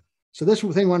stocks. So this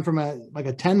thing went from like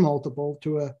a 10 multiple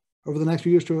to a over the next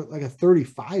few years to like a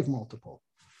 35 multiple.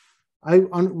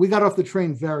 We got off the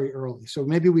train very early. So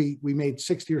maybe we made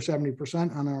 60 or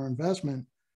 70% on our investment.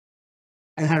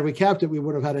 And had we kept it, we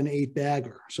would have had an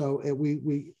 8-bagger. So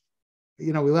we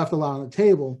left a lot on the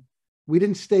table. We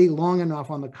didn't stay long enough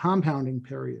on the compounding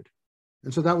period.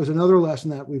 And so that was another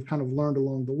lesson that we've kind of learned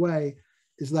along the way,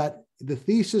 is that the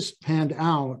thesis panned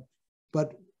out,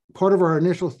 but part of our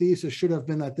initial thesis should have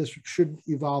been that this should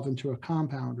evolve into a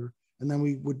compounder, and then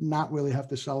we would not really have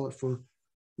to sell it for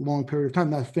a long period of time.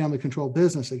 That family controlled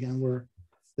business again, where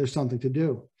there's something to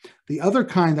do. The other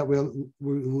kind that we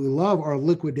love are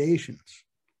liquidations.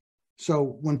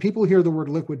 So when people hear the word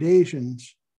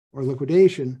liquidations or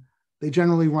liquidation, they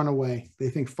generally run away. They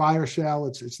think fire sale,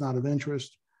 it's not of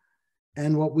interest.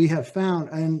 And what we have found,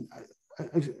 and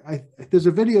there's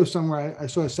a video somewhere I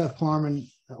saw Seth Klarman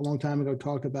a long time ago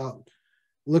talked about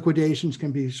liquidations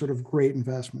can be sort of great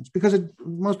investments because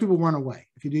most people run away.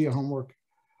 If you do your homework,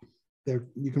 there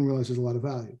you can realize there's a lot of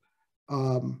value.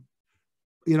 I'll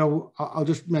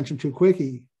just mention too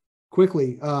quickly.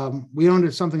 We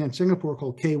owned something in Singapore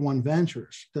called K1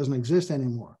 Ventures. It doesn't exist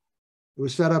anymore. It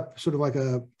was set up sort of like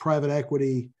a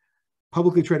publicly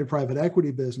traded private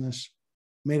equity business,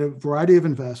 made a variety of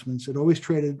investments. It always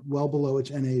traded well below its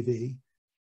NAV,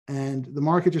 and the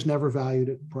market just never valued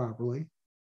it properly.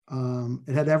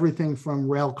 It had everything from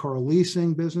rail car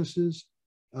leasing businesses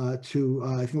to,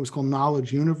 I think it was called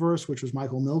Knowledge Universe, which was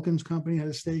Michael Milken's company, had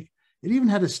a stake. It even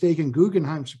had a stake in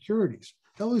Guggenheim Securities.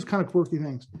 All these kind of quirky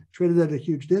things, traded at a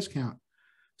huge discount.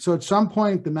 So at some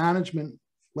point, the management,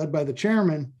 led by the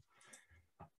chairman,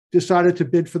 decided to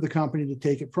bid for the company to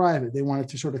take it private. They wanted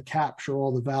to sort of capture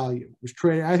all the value. It was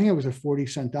traded, I think it was a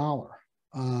 40-cent dollar.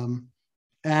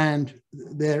 And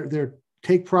their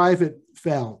take private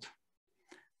failed.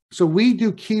 So we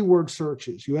do keyword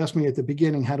searches. You asked me at the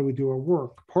beginning, how do we do our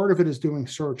work? Part of it is doing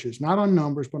searches, not on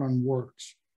numbers, but on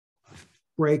words.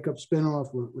 Breakup,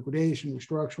 spinoff, liquidation,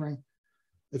 restructuring.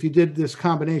 If you did this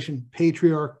combination,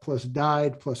 patriarch plus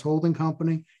died plus holding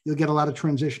company, you'll get a lot of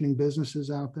transitioning businesses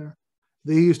out there.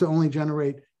 They used to only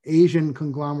generate Asian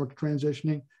conglomerate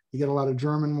transitioning. You get a lot of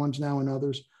German ones now and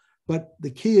others. But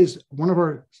the key is one of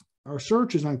our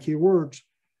searches on keywords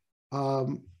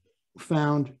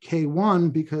found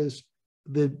K1 because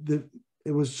it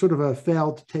was sort of a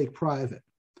failed to take private.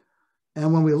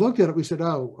 And when we looked at it, we said,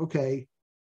 oh, okay,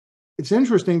 it's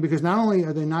interesting because not only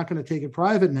are they not going to take it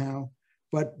private now,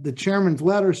 but the chairman's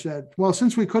letter said, well,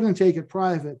 since we couldn't take it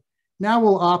private, now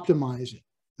we'll optimize it.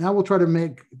 Now we'll try to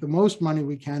make the most money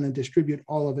we can and distribute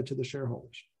all of it to the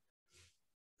shareholders.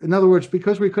 In other words,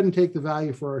 because we couldn't take the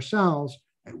value for ourselves,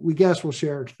 we guess we'll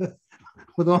share it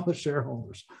with all the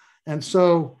shareholders. And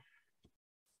so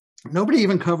nobody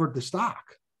even covered the stock.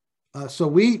 So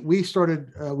we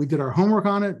started, we did our homework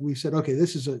on it. We said, okay,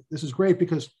 this is great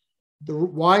because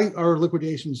why are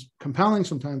liquidations compelling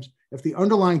sometimes? If the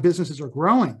underlying businesses are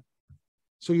growing,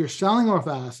 so you're selling off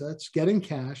assets, getting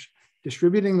cash,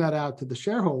 distributing that out to the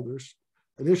shareholders,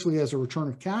 initially as a return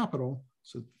of capital,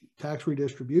 so tax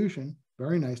redistribution,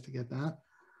 very nice to get that.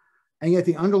 And yet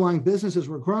the underlying businesses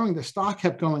were growing. The stock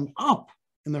kept going up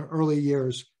in the early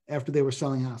years after they were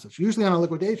selling assets. Usually on a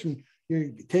liquidation, you're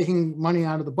taking money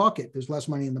out of the bucket. There's less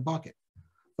money in the bucket.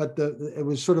 But it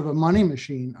was sort of a money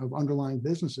machine of underlying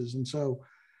businesses. And so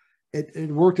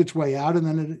it worked its way out, and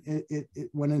then it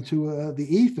went into the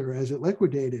ether as it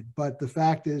liquidated. But the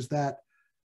fact is that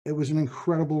it was an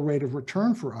incredible rate of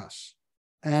return for us.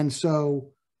 And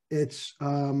so it's,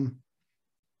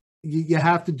 you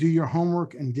have to do your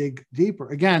homework and dig deeper.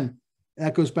 Again,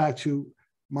 that goes back to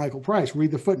Michael Price,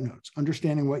 read the footnotes,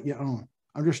 understanding what you own,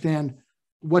 understand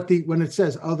when it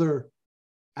says other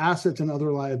assets and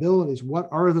other liabilities, what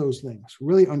are those things?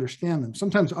 Really understand them.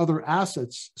 Sometimes other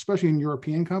assets, especially in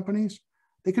European companies,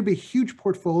 they could be huge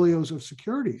portfolios of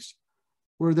securities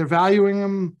where they're valuing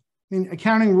them. I mean,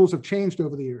 accounting rules have changed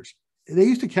over the years. They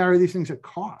used to carry these things at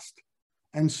cost.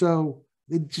 And so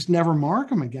they just never mark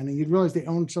them again. And you'd realize they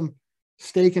own some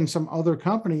stake in some other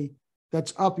company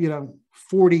that's up,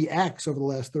 40x over the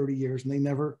last 30 years.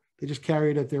 And they just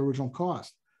carry it at their original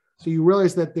cost. So you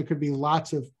realize that there could be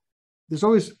there's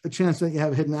always a chance that you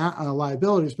have hidden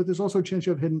liabilities, but there's also a chance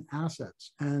you have hidden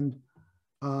assets. And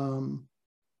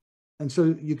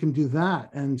so you can do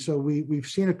that. And so we've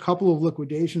seen a couple of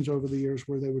liquidations over the years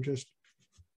where they were just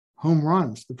home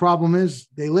runs. The problem is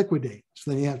they liquidate.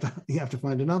 So then you have to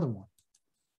find another one.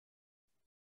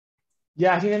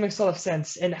 Yeah, I think that makes a lot of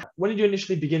sense. And when did you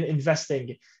initially begin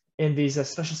investing in these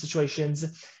special situations?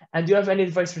 And do you have any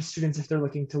advice for students if they're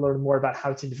looking to learn more about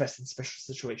how to invest in special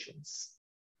situations?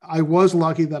 I was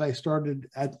lucky that I started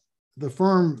at the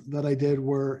firm that I did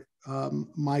where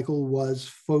Michael was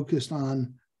focused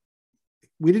on,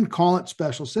 we didn't call it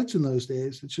special sits in those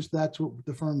days. It's just that's what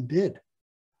the firm did.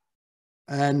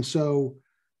 And so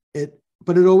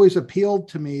but it always appealed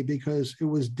to me because it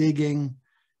was digging,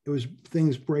 it was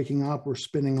things breaking up or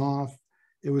spinning off,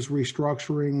 it was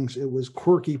restructurings, it was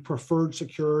quirky preferred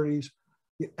securities.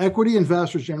 Equity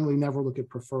investors generally never look at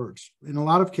preferreds. In a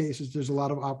lot of cases, there's a lot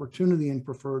of opportunity in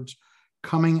preferreds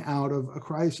coming out of a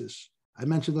crisis. I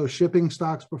mentioned those shipping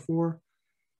stocks before.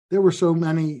 There were so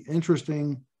many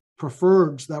interesting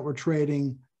preferreds that were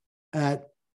trading at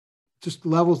just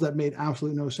levels that made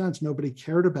absolutely no sense. Nobody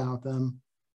cared about them.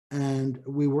 And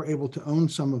we were able to own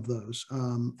some of those.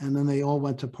 And then they all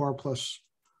went to par plus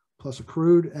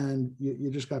accrued, and you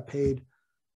just got paid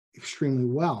extremely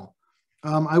well.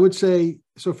 I would say,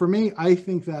 so for me, I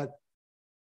think that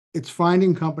it's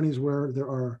finding companies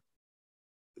where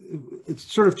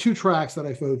it's sort of two tracks that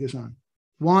I focus on.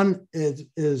 One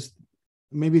is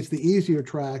maybe it's the easier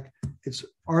track.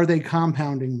 Are they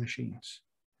compounding machines?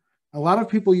 A lot of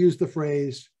people use the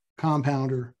phrase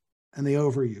compounder and they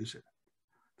overuse it.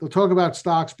 They'll talk about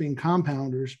stocks being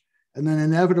compounders, and then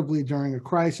inevitably during a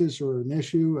crisis or an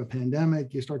issue, a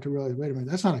pandemic, you start to realize, wait a minute,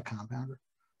 that's not a compounder.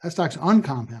 That stock's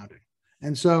uncompounding.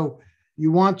 And so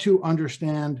you want to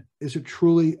understand, is it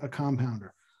truly a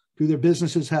compounder? Do their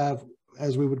businesses have,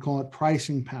 as we would call it,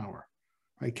 pricing power?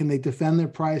 Right? Can they defend their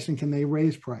pricing? Can they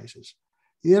raise prices?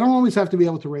 They don't always have to be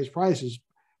able to raise prices,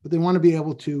 but they want to be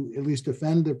able to at least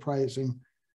defend their pricing.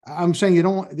 I'm saying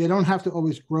they don't have to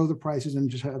always grow the prices and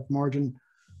just have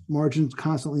margins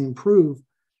constantly improve.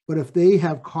 But if they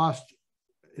have cost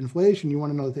inflation, you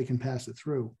want to know that they can pass it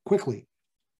through quickly,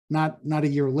 not a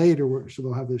year later, so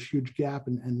they'll have this huge gap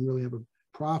and really have a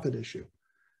profit issue.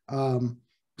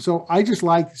 So I just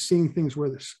like seeing things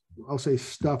where I'll say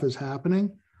stuff is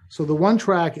happening. So the one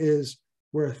track is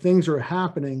where things are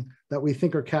happening that we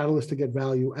think are catalysts to get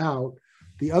value out.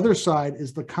 The other side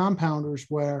is the compounders,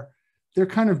 where they're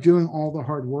kind of doing all the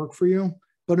hard work for you,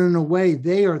 but in a way,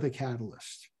 they are the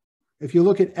catalyst. If you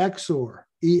look at Exor,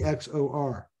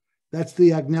 EXOR, that's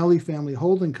the Agnelli family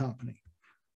holding company.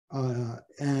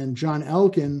 And John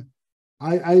Elkin,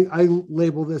 I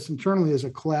label this internally as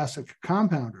a classic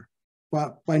compounder,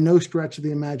 but by no stretch of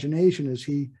the imagination is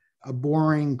he a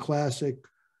boring, classic,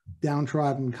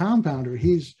 downtrodden compounder.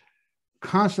 He's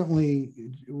constantly,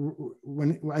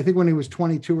 I think when he was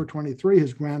 22 or 23,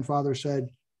 his grandfather said,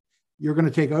 "You're going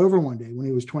to take over one day." When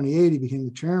he was 28, he became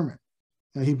the chairman.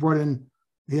 And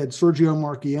he had Sergio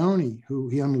Marchionne, who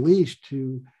he unleashed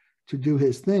to do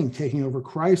his thing, taking over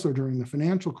Chrysler during the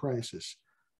financial crisis.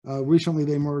 Recently,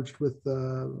 they merged with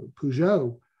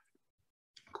Peugeot,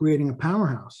 creating a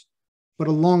powerhouse. But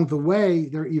along the way,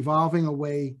 they're evolving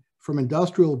away from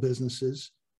industrial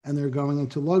businesses, and they're going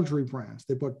into luxury brands.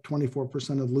 They bought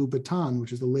 24% of Louboutin,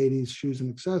 which is the ladies' shoes and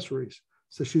accessories.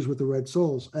 It's the shoes with the red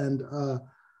soles. And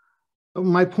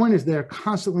my point is they're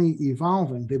constantly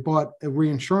evolving. They bought a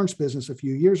reinsurance business a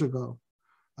few years ago.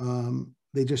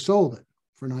 They just sold it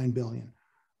for $9 billion.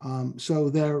 So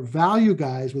they're value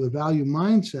guys with a value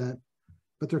mindset,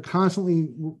 but they're constantly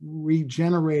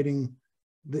regenerating.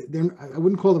 I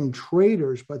wouldn't call them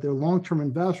traders, but they're long-term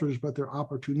investors, but they're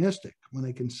opportunistic when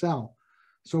they can sell.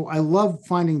 So I love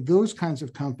finding those kinds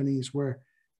of companies where,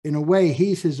 in a way,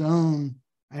 he's his own,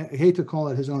 I hate to call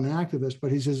it his own activist,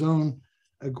 but he's his own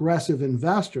aggressive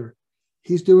investor.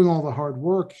 He's doing all the hard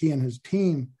work, he and his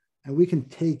team, and we can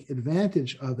take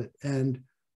advantage of it. And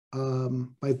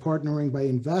by partnering, by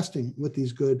investing with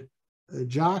these good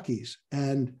jockeys.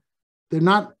 And they're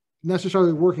not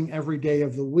necessarily working every day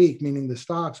of the week, meaning the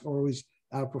stocks are always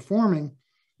outperforming,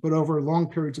 but over long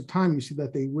periods of time, you see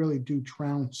that they really do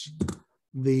trounce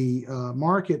the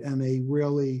market, and they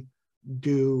really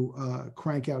do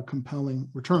crank out compelling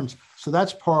returns. So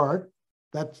that's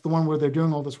the one where they're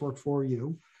doing all this work for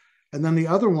you. And then the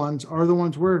other ones are the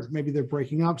ones where maybe they're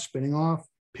breaking up, spinning off,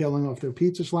 peeling off their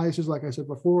pizza slices, like I said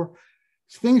before.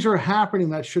 Things are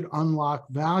happening that should unlock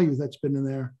value that's been in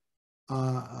there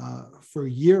for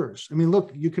years. I mean,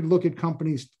 look, you could look at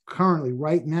companies currently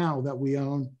right now that we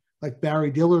own, like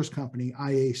Barry Diller's company,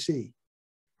 IAC,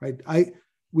 right?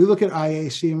 We look at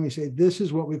IAC and we say, this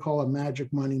is what we call a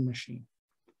magic money machine.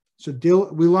 So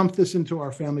we lump this into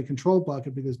our family control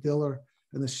bucket because Diller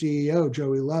and the CEO,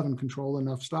 Joey Levin, control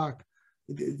enough stock.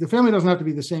 The family doesn't have to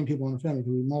be the same people in the family, it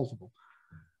can be multiple.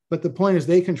 But the point is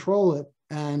they control it,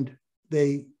 and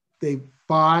they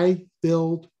buy,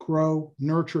 build, grow,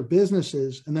 nurture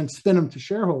businesses, and then spin them to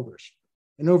shareholders.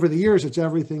 And over the years, it's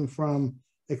everything from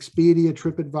Expedia,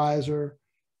 TripAdvisor,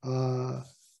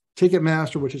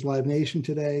 Ticketmaster, which is Live Nation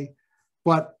today.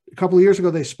 But a couple of years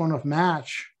ago, they spun off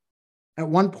Match, At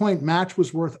one point, Match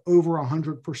was worth over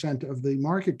 100% of the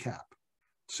market cap.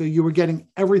 So you were getting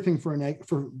everything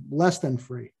for less than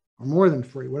free or more than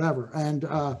free, whatever. And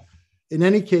in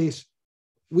any case,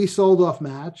 we sold off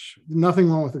Match. Nothing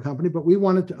wrong with the company, but we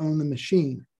wanted to own the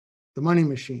machine, the money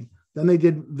machine. Then they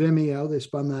did Vimeo. They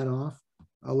spun that off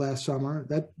last summer.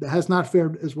 That has not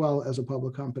fared as well as a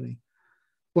public company.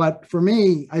 But for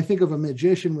me, I think of a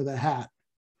magician with a hat.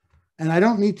 And I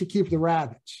don't need to keep the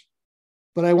rabbits,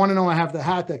 but I want to know I have the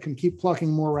hat that can keep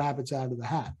plucking more rabbits out of the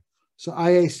hat. So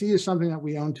IAC is something that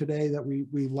we own today that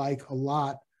we like a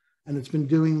lot. And it's been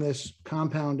doing this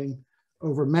compounding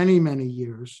over many, many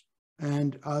years.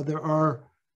 And there are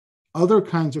other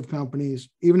kinds of companies,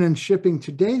 even in shipping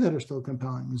today, that are still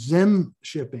compelling. Zim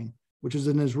Shipping, which is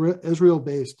an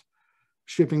Israel-based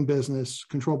shipping business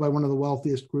controlled by one of the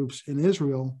wealthiest groups in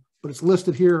Israel, but it's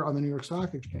listed here on the New York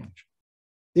Stock Exchange.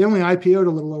 They only IPO'd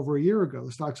a little over a year ago.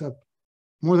 The stock's up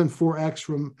more than 4x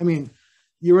from, I mean,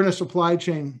 you're in a supply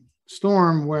chain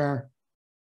storm where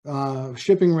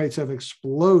shipping rates have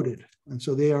exploded. And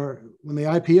so they are, when they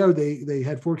IPO'd, they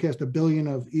had forecast $1 billion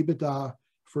of EBITDA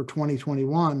for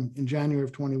 2021. In January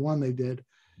of 21, they did.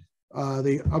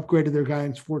 They upgraded their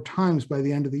guidance 4 times. By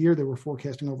the end of the year, they were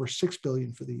forecasting over $6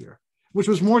 billion for the year, which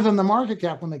was more than the market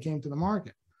cap when they came to the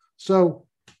market. So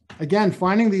again,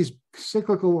 finding these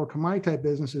cyclical or commodity type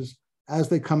businesses as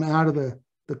they come out of the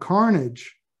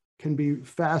carnage can be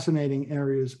fascinating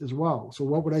areas as well. So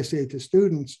what would I say to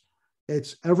students?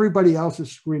 It's everybody else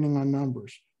is screening on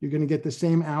numbers. You're going to get the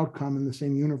same outcome in the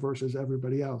same universe as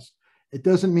everybody else. It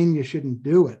doesn't mean you shouldn't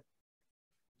do it,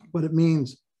 but it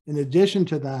means in addition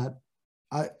to that,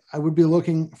 I would be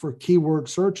looking for keyword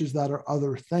searches that are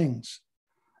other things.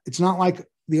 It's not like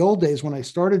the old days when I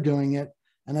started doing it,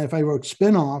 and if I wrote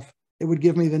spinoff, it would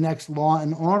give me the next Law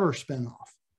and Order spinoff.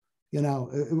 You know,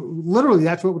 literally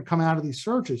that's what would come out of these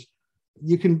searches.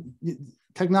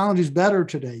 Technology is better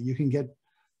today. You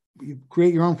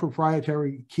create your own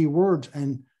proprietary keywords,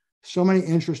 and so many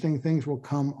interesting things will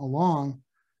come along.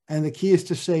 And the key is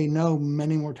to say no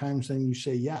many more times than you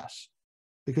say yes,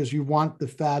 because you want the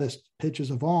fattest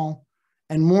pitches of all.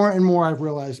 And more I've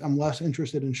realized I'm less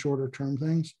interested in shorter term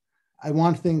things. I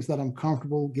want things that I'm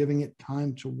comfortable giving it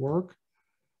time to work,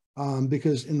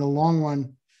 because in the long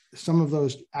run, some of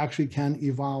those actually can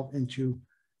evolve into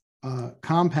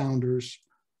compounders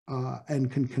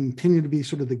and can continue to be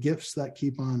sort of the gifts that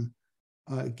keep on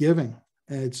giving.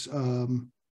 It's and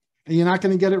you're not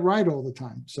going to get it right all the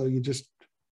time. So you just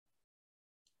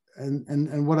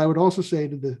and what I would also say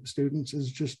to the students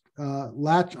is just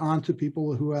latch on to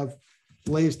people who have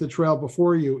blazed the trail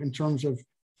before you in terms of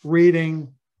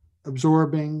reading,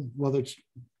 absorbing, whether it's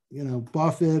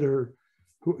Buffett or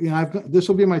this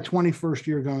will be my 21st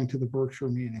year going to the Berkshire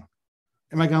meeting.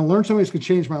 Am I going to learn something that's going to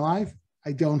change my life?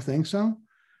 I don't think so.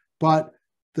 But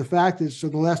the fact is, so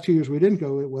the last 2 years we didn't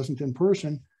go, it wasn't in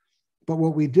person. But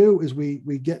what we do is we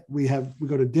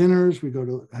go to dinners, we go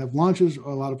to have lunches. A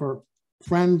lot of our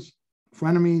friends,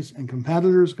 frenemies, and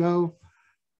competitors go,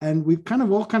 and we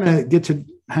all get to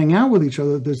hang out with each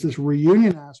other. There's this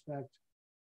reunion aspect.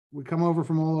 We come over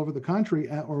from all over the country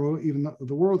or even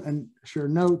the world and share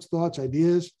notes, thoughts,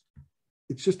 ideas.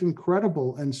 It's just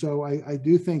incredible. And so I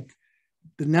do think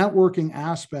the networking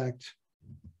aspect,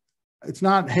 it's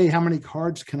not, hey, how many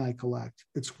cards can I collect?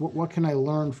 It's what can I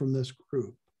learn from this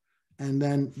group? And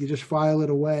then you just file it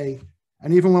away.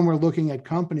 And even when we're looking at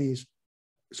companies,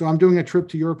 so I'm doing a trip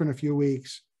to Europe in a few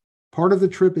weeks. Part of the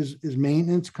trip is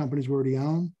maintenance, companies we already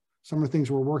own. Some are things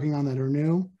we're working on that are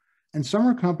new. And some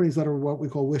are companies that are what we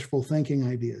call wishful thinking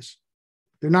ideas.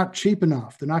 They're not cheap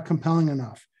enough. They're not compelling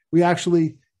enough. We'll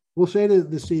say to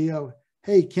the CEO,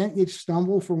 hey, can't you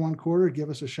stumble for 1 quarter, give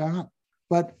us a shot?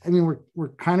 But I mean, we're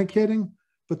kind of kidding.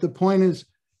 But the point is,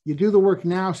 you do the work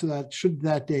now so that should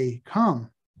that day come,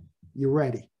 you're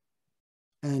ready.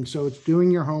 And so it's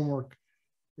doing your homework.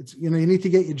 It's, you need to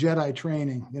get your Jedi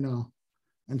training,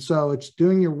 and so it's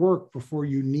doing your work before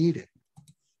you need it.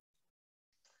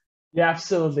 Yeah,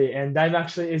 absolutely. And I'm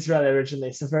actually Israeli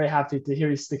originally, so very happy to hear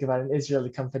you speak about an Israeli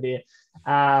company.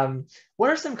 What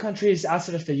are some countries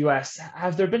outside of the US?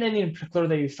 Have there been any in particular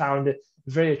that you found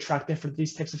very attractive for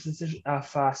these types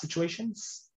of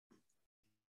situations?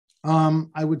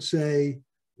 I would say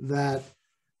that,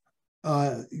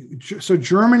 so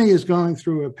Germany is going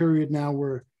through a period now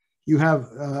where you have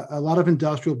a lot of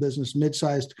industrial business,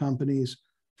 mid-sized companies,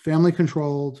 family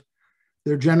controlled,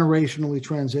 they're generationally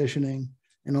transitioning.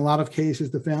 In a lot of cases,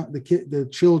 the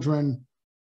children,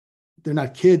 they're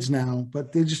not kids now,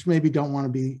 but they just maybe don't want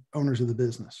to be owners of the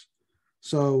business.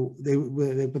 So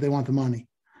but they want the money.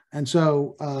 And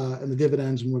so, and the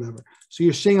dividends and whatever. So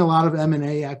you're seeing a lot of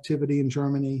M&A activity in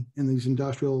Germany in these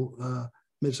industrial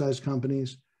mid-sized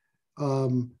companies.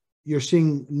 You're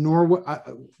seeing Norway.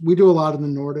 We do a lot in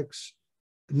the Nordics.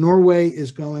 Norway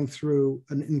is going through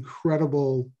an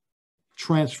incredible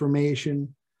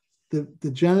transformation.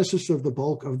 The genesis of the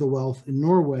bulk of the wealth in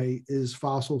Norway is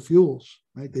fossil fuels,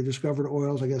 right? They discovered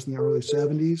oils, I guess, in the early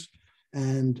 70s.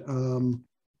 And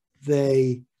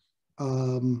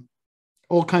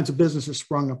all kinds of businesses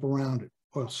sprung up around it.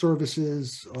 Oil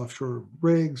services, offshore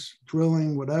rigs,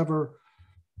 drilling, whatever,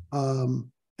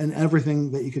 and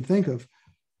everything that you could think of.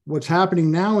 What's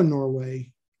happening now in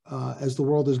Norway, as the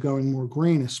world is going more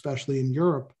green, especially in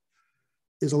Europe,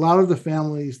 is a lot of the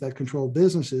families that control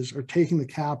businesses are taking the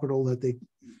capital the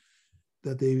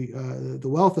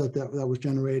wealth that was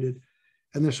generated,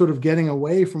 and they're sort of getting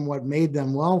away from what made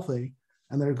them wealthy,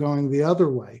 and they're going the other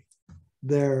way.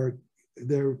 They're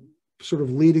sort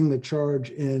of leading the charge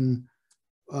in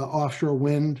offshore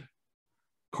wind,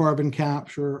 carbon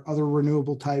capture, other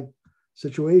renewable type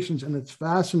situations. And it's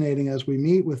fascinating as we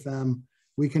meet with them,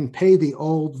 we can pay the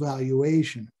old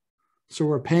valuation. So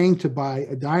we're paying to buy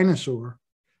a dinosaur,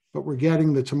 but we're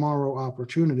getting the tomorrow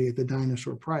opportunity at the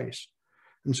dinosaur price.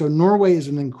 And so Norway is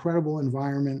an incredible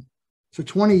environment. So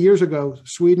 20 years ago,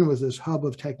 Sweden was this hub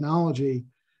of technology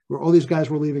where all these guys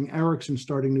were leaving Ericsson,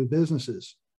 starting new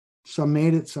businesses. Some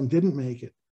made it, some didn't make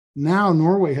it. Now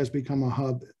Norway has become a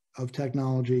hub of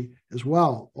technology as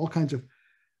well. All kinds of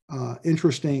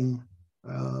interesting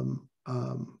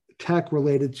tech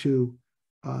related to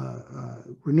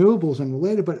renewables and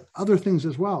related, but other things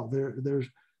as well. There's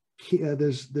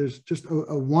just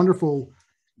a wonderful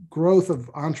growth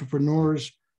of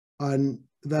entrepreneurs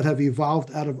that have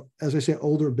evolved out of, as I say,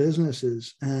 older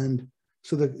businesses. And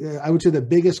so I would say the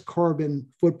biggest carbon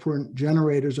footprint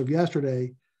generators of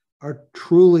yesterday are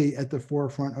truly at the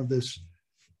forefront of this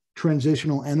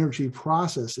transitional energy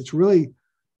process. It's really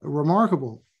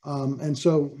remarkable. And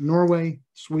so Norway,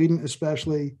 Sweden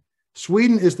especially,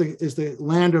 Sweden is the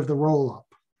land of the roll-up.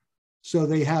 So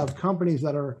they have companies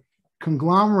that are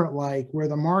conglomerate-like, where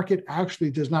the market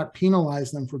actually does not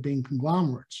penalize them for being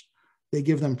conglomerates. They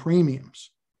give them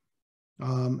premiums.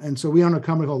 And so we own a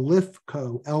company called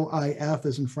Lifco, L-I-F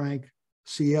as in Frank,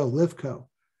 C-O, Lifco.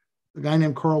 A guy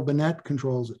named Carl Bennett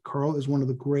controls it. Carl is one of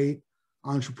the great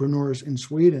entrepreneurs in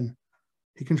Sweden.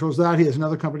 He controls that. He has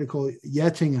another company called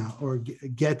Getinge, or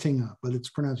Getinge, but it's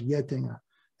pronounced Getinge.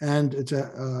 And it's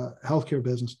a healthcare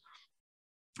business.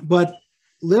 But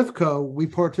Lifco, we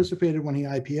participated when he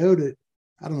IPO'd it,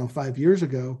 I don't know, 5 years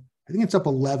ago. I think it's up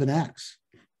 11x.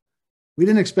 We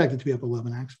didn't expect it to be up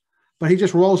 11x, but he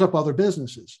just rolls up other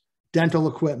businesses, dental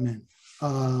equipment,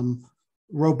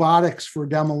 robotics for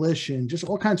demolition, just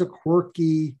all kinds of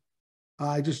quirky.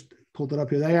 I just pulled it up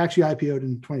here. They actually IPO'd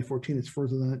in 2014. It's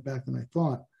further back than I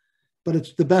thought, but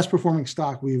it's the best performing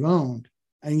stock we've owned.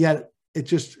 And yet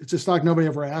it's a stock nobody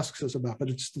ever asks us about, but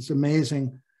it's this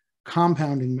amazing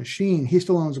compounding machine. He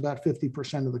still owns about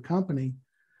 50% of the company.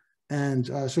 And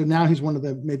so now he's one of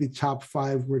the maybe top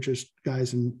 5 richest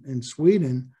guys in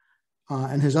Sweden.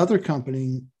 And his other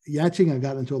company, Getinge,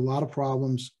 got into a lot of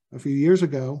problems a few years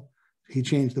ago. He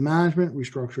changed the management,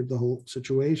 restructured the whole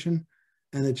situation.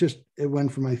 And it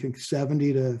went from, I think,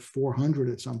 70 to 400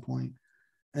 at some point.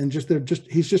 And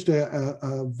he's just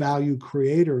a value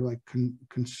creator, like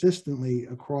consistently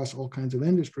across all kinds of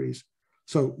industries.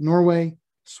 So Norway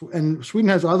and Sweden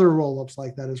has other roll-ups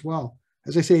like that as well.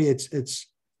 As I say, it's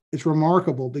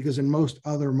remarkable because in most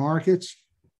other markets,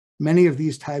 many of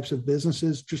these types of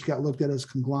businesses just got looked at as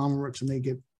conglomerates, and they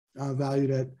get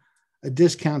valued at a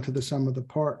discount to the sum of the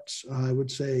parts. I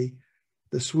would say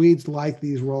the Swedes like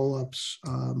these roll-ups.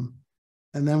 And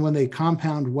then when they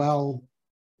compound well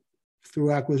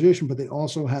through acquisition, but they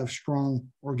also have strong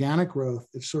organic growth,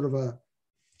 it's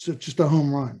just a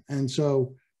home run. And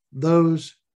so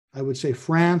those, I would say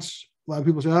France, a lot of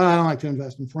people say, I don't like to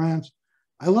invest in France.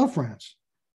 I love France,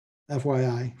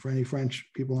 FYI, for any French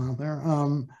people out there.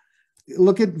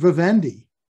 Look at Vivendi.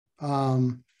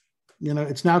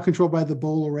 It's now controlled by the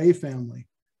Bolloré family.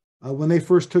 When they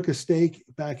first took a stake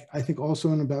back, I think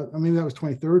also in that was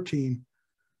 2013,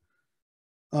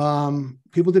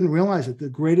 people didn't realize it. The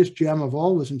greatest gem of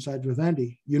all was inside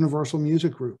Vivendi, Universal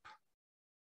Music Group.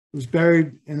 It was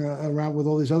buried around with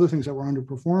all these other things that were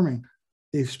underperforming.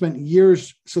 They've spent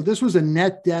years. So this was a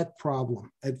net debt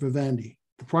problem at Vivendi.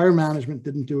 The prior management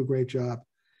didn't do a great job.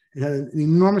 It had an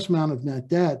enormous amount of net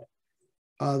debt.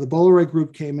 The Bolloré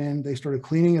Group came in. They started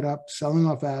cleaning it up, selling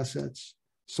off assets.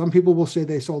 Some people will say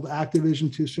they sold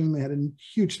Activision too soon. They had a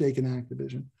huge stake in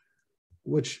Activision,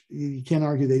 which you can't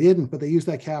argue they didn't, but they used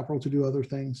that capital to do other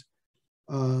things.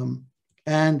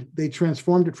 And they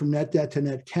transformed it from net debt to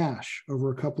net cash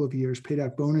over a couple of years, paid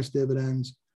out bonus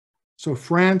dividends. So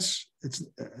France,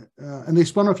 and they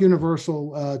spun off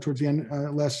Universal towards the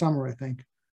end last summer, I think.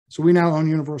 So we now own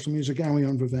Universal Music and we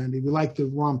own Vivendi. We like the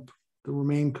rump, the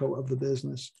remainco of the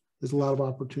business. There's a lot of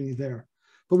opportunity there.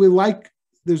 But we like,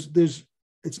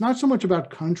 it's not so much about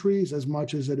countries as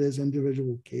much as it is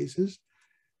individual cases.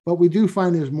 But we do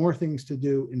find there's more things to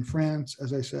do in France,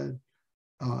 as I said.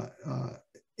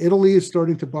 Italy is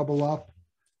starting to bubble up.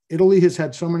 Italy has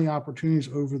had so many opportunities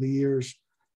over the years.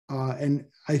 And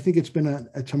I think it's been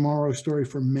a tomorrow story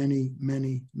for many,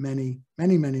 many, many,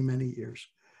 many, many, many years.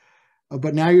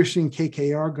 But now you're seeing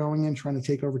KKR going in, trying to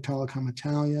take over Telecom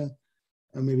Italia.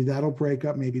 Maybe that'll break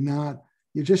up, maybe not.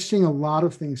 You're just seeing a lot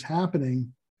of things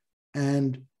happening.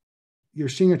 And you're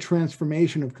seeing a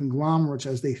transformation of conglomerates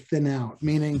as they thin out,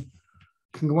 meaning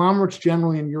conglomerates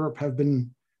generally in Europe have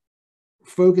been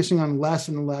focusing on less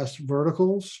and less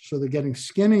verticals. So they're getting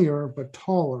skinnier, but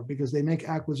taller because they make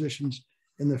acquisitions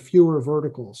in the fewer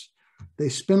verticals. They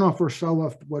spin off or sell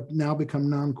off what now become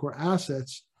non-core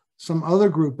assets. Some other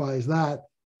group buys that,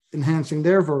 enhancing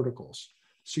their verticals.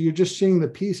 So you're just seeing the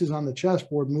pieces on the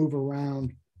chessboard move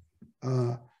around,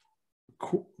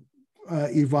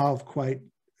 evolve quite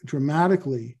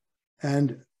dramatically.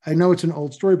 And I know it's an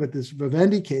old story, but this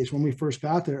Vivendi case, when we first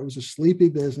got there, it was a sleepy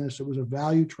business. It was a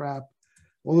value trap.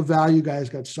 All the value guys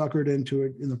got suckered into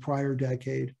it in the prior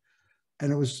decade.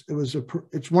 And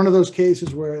it's one of those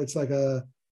cases where it's like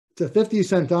it's a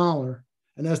 50-cent dollar.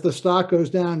 And as the stock goes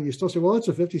down, you still say, well, it's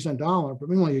a 50-cent dollar, but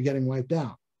meanwhile, you're getting wiped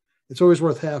out. It's always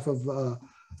worth half of,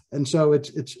 and so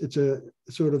it's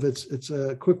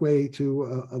a quick way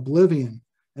to oblivion.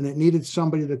 And it needed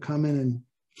somebody to come in and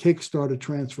kickstart a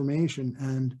transformation.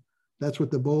 And that's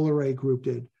what the Bolloré Group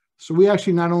did. So we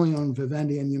actually not only own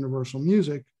Vivendi and Universal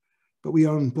Music, but we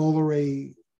own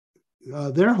Bolloré,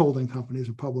 their holding company is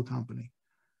a public company.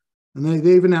 And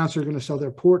they've announced they're going to sell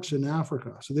their ports in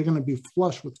Africa. So they're going to be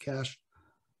flush with cash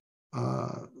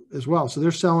as well. So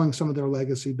they're selling some of their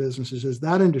legacy businesses as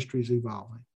that industry is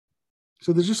evolving.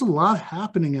 So there's just a lot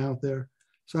happening out there.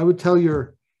 So I would tell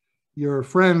your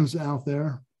friends out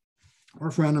there or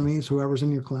frenemies, whoever's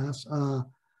in your class,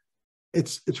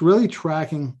 it's really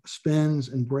tracking spins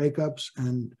and breakups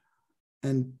and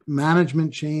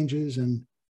management changes and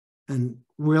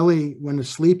really when a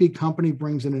sleepy company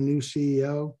brings in a new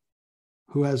CEO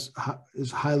who is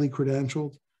highly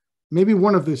credentialed. Maybe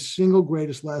one of the single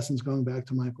greatest lessons going back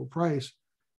to Michael Price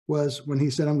was when he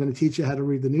said, I'm going to teach you how to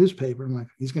read the newspaper. I'm like,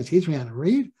 he's going to teach me how to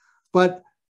read? But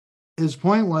his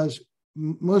point was,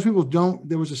 most people don't.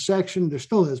 There was a section, there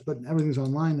still is, but everything's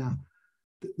online now.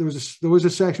 There was a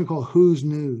section called Who's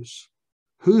News.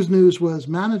 Who's News was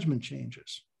management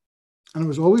changes. And it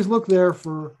was always look there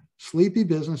for sleepy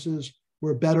businesses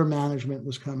where better management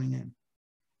was coming in.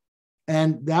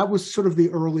 And that was sort of the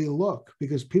early look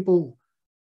because people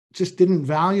just didn't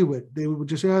value it. They would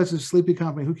just say, oh, it's a sleepy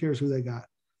company. Who cares who they got?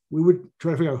 We would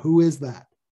try to figure out who is that.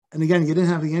 And again, you didn't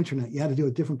have the internet. You had to do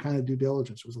a different kind of due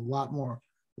diligence. It was a lot more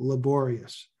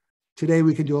laborious. Today,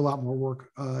 we can do a lot more work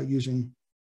using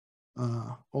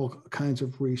all kinds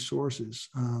of resources.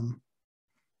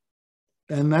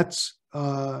 And that's,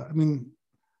 I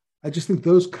just think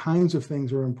those kinds of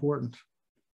things are important.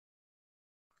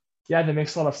 Yeah, that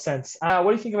makes a lot of sense. What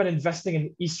do you think about investing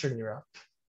in Eastern Europe?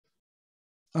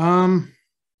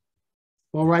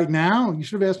 Well, right now, you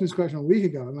should have asked me this question a week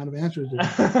ago. I might have answered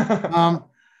it.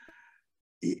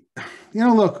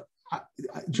 Look,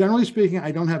 generally speaking,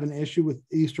 I don't have an issue with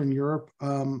Eastern Europe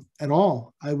at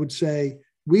all. I would say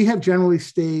we have generally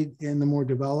stayed in the more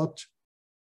developed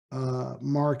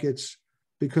markets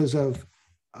because of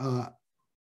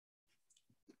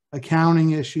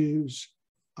accounting issues,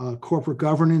 corporate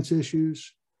governance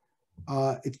issues.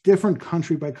 It's different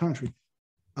country by country.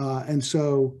 And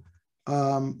so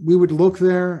we would look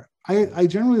there. I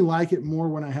generally like it more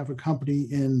when I have a company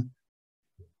in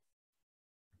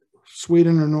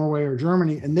Sweden or Norway or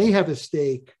Germany, and they have a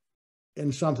stake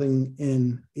in something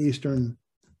in Eastern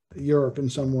Europe in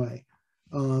some way,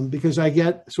 because I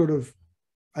get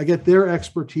their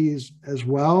expertise as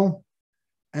well.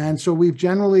 And so we've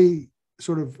generally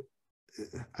sort of,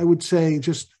 I would say,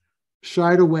 just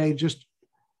shied away just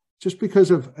because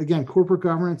of, again, corporate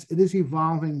governance. It is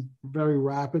evolving very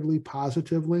rapidly,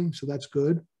 positively, so that's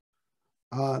good.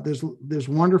 There's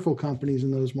wonderful companies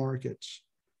in those markets.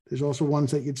 There's also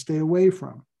ones that you'd stay away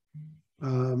from.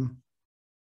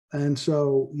 And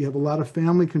so you have a lot of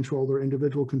family controlled or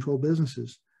individual controlled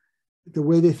businesses. The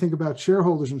way they think about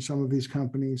shareholders in some of these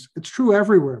companies, it's true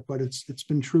everywhere, but it's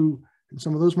been true in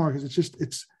some of those markets.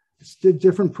 It's a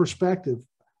different perspective.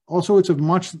 Also,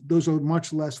 those are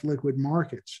much less liquid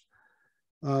markets.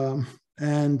 But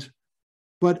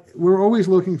we're always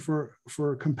looking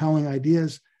for compelling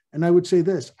ideas. And I would say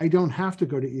this, I don't have to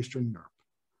go to Eastern Europe.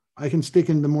 I can stick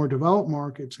in the more developed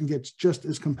markets and get just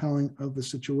as compelling of a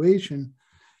situation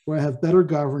where I have better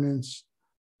governance,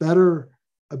 better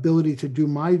ability to do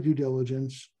my due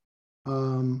diligence.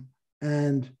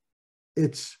 And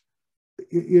it's,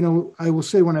 I will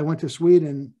say when I went to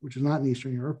Sweden, which is not in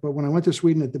Eastern Europe, but when I went to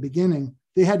Sweden at the beginning,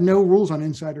 they had no rules on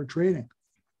insider trading.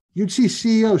 You'd see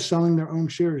CEOs selling their own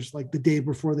shares like the day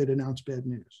before they'd announce bad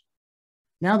news.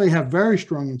 Now they have very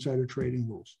strong insider trading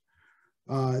rules.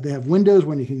 They have windows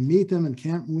when you can meet them and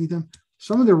can't meet them.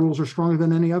 Some of their rules are stronger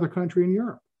than any other country in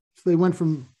Europe. So they went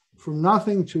from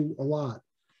nothing to a lot.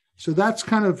 So that's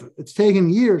it's taken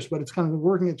years, but it's kind of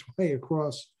working its way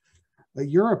across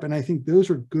Europe. And I think those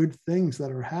are good things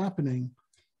that are happening.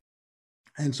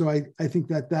 And so I think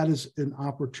that is an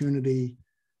opportunity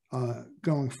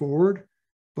going forward.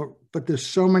 But there's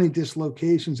so many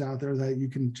dislocations out there that you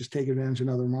can just take advantage in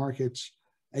other markets,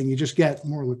 and you just get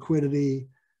more liquidity,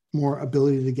 more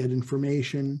ability to get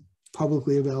information,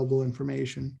 publicly available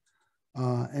information,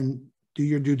 and do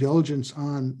your due diligence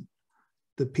on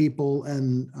the people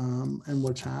and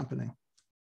what's happening.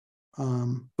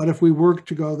 But if we were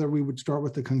to go there, we would start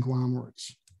with the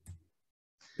conglomerates,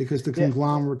 because the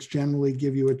conglomerates generally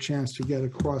give you a chance to get a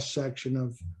cross section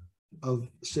of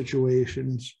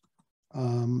situations.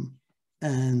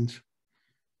 And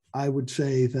I would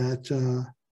say that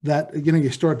you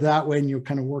start that way and you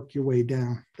kind of work your way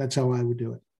down. That's how I would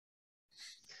do it.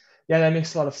 Yeah, that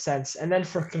makes a lot of sense. And then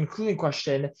for a concluding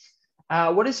question,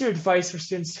 what is your advice for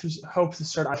students who hope to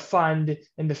start a fund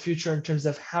in the future in terms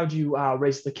of how do you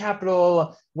raise the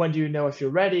capital? When do you know if you're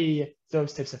ready?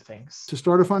 Those types of things. To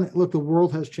start a fund, look, the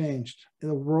world has changed.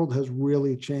 The world has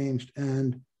really changed.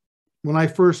 And when I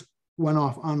first went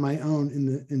off on my own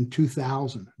in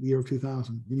 2000, the year of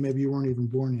 2000, maybe you weren't even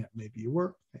born yet. Maybe you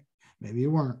were. Maybe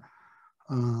you weren't.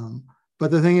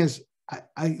 But the thing is,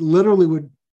 I literally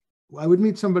would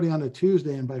meet somebody on a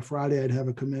Tuesday, and by Friday I'd have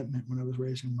a commitment when I was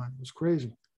raising money. It was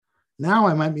crazy. Now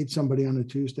I might meet somebody on a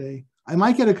Tuesday. I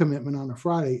might get a commitment on a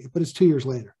Friday, but it's 2 years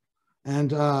later.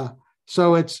 And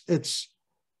so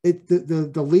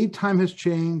the lead time has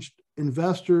changed.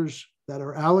 Investors that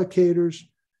are allocators,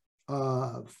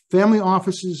 family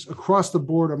offices across the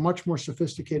board are much more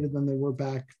sophisticated than they were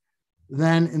back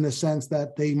then, in the sense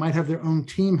that they might have their own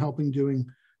team helping doing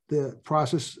the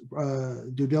process,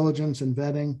 due diligence and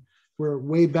vetting, where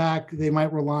way back they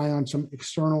might rely on some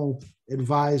external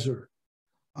advisor.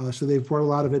 So they've brought a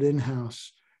lot of it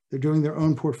in-house. They're doing their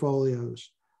own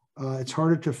portfolios. It's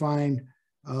harder to find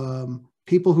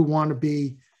people who want to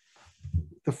be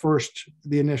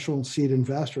the initial seed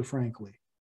investor, frankly.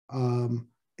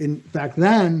 Back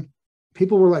then,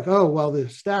 people were like, oh, well, the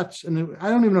stats, and I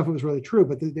don't even know if it was really true,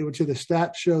 but they would say the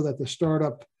stats show that the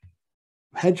startup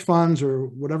hedge funds or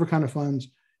whatever kind of funds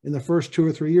in the first 2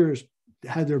 or 3 years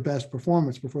had their best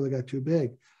performance before they got too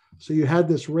big. So you had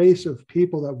this race of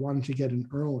people that wanted to get in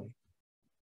early.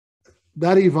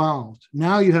 That evolved.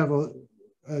 Now you have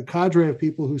a cadre of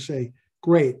people who say,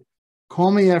 great,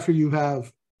 call me after you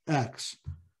have X.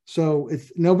 So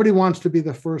nobody wants to be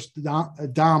the first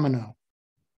domino.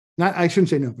 I shouldn't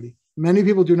say nobody. Many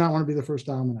people do not want to be the first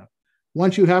domino.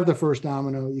 Once you have the first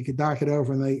domino, you can knock it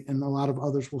over, and a lot of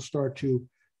others will start to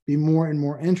be more and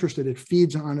more interested. It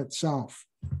feeds on itself.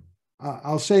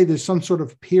 I'll say there's some sort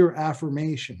of peer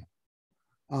affirmation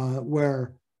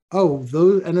where,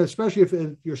 and especially if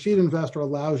your seed investor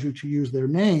allows you to use their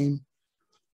name,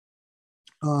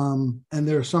 and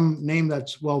there's some name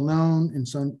that's well known in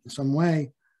some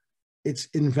way, it's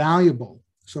invaluable.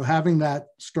 So having that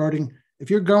starting, if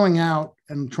you're going out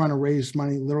and trying to raise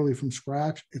money literally from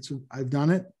scratch, I've done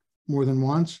it more than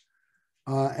once,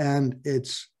 and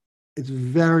it's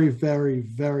very, very,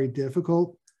 very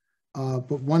difficult.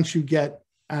 But once you get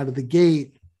out of the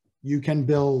gate, you can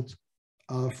build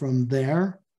from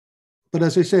there. But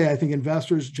as I say, I think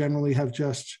investors generally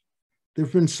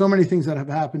there've been so many things that have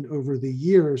happened over the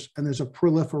years, and there's a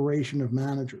proliferation of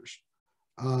managers.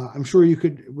 I'm sure you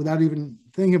could, without even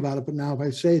thinking about it, but now if I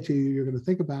say it to you, you're going to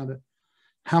think about it.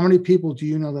 How many people do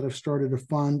you know that have started a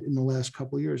fund in the last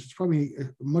couple of years? It's probably a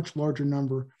much larger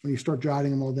number when you start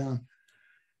jotting them all down,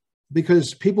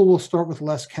 because people will start with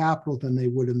less capital than they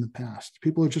would in the past.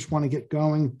 People who just want to get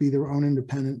going, be their own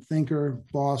independent thinker,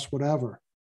 boss, whatever.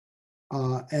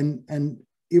 And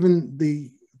even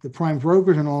the prime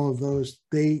brokers and all of those,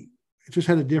 they just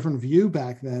had a different view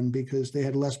back then because they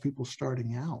had less people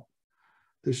starting out.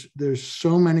 There's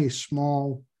so many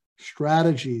small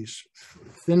strategies,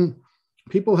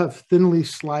 people have thinly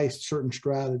sliced certain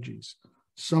strategies.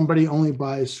 Somebody only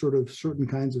buys sort of certain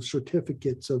kinds of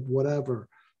certificates of whatever.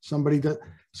 Somebody does.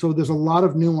 So there's a lot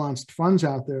of nuanced funds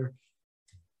out there.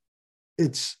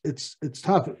 It's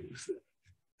tough.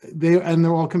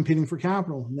 They're all competing for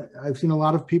capital. I've seen a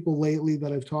lot of people lately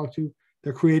that I've talked to.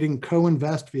 They're creating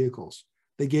co-invest vehicles.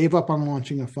 They gave up on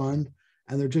launching a fund,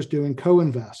 and they're just doing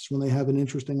co-invests when they have an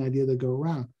interesting idea that go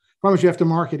around. Problem is you have to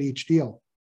market each deal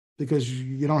because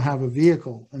you don't have a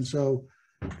vehicle, and so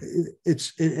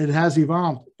it has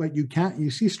evolved. But you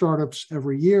see startups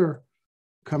every year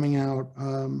coming out,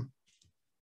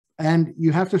 and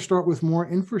you have to start with more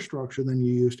infrastructure than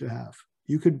you used to have.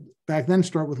 You could back then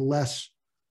start with less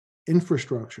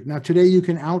infrastructure. Now today you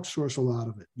can outsource a lot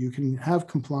of it. You can have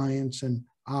compliance and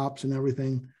ops and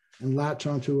everything and latch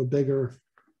onto a bigger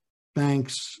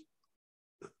bank's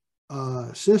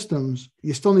systems.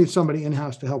 You still need somebody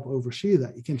in-house to help oversee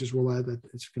that. You can't just rely that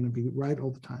it's going to be right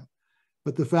all the time.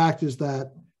 But the fact is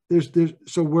that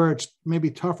so where it's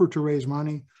maybe tougher to raise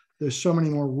money, there's so many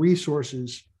more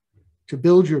resources to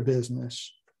build your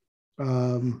business.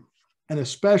 And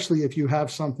especially if you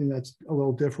have something that's a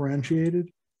little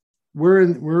differentiated.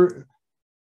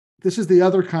 This is the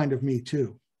other kind of Me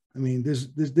Too. I mean,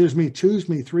 there's Me Twos,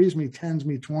 Me Threes, Me Tens,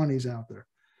 Me 20s out there,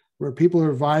 where people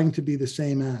are vying to be the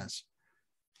same as.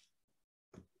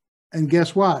 And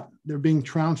guess what? They're being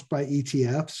trounced by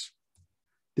ETFs.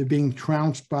 They're being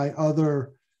trounced by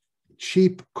other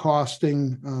cheap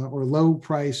costing or low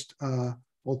priced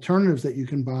alternatives that you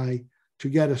can buy to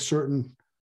get a certain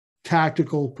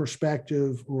tactical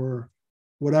perspective or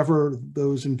whatever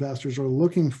those investors are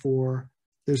looking for.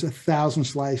 There's 1,000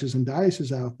 slices and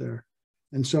dices out there.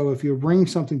 And so if you're bringing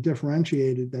something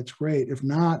differentiated, that's great. If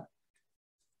not,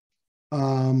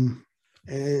 and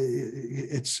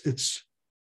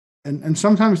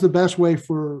sometimes the best way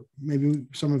for maybe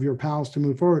some of your pals to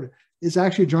move forward is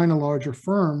actually join a larger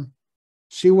firm,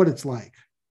 see what it's like,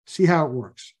 see how it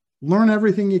works, learn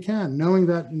everything you can, knowing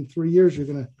that in 3 years, you're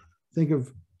going to think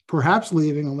of perhaps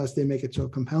leaving unless they make it so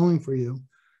compelling for you.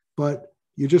 But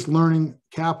you're just learning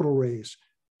capital raise,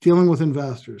 dealing with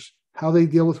investors, how they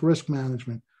deal with risk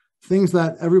management, things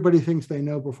that everybody thinks they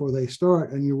know before they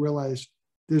start. And you realize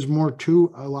there's more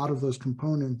to a lot of those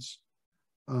components.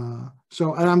 And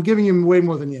I'm giving you way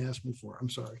more than you asked me for. I'm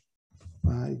sorry.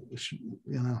 That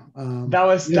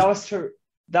was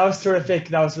terrific.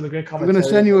 That was really great commentary. I'm going to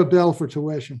send you a bill for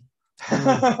tuition.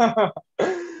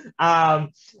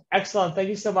 Excellent. Thank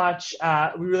you so much.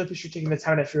 We really appreciate taking the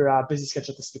time out of your busy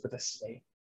schedule to speak with us today.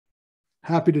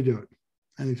 Happy to do it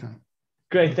anytime.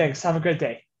 Great. Thanks. Have a great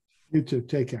day. You too.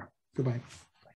 Take care. Goodbye.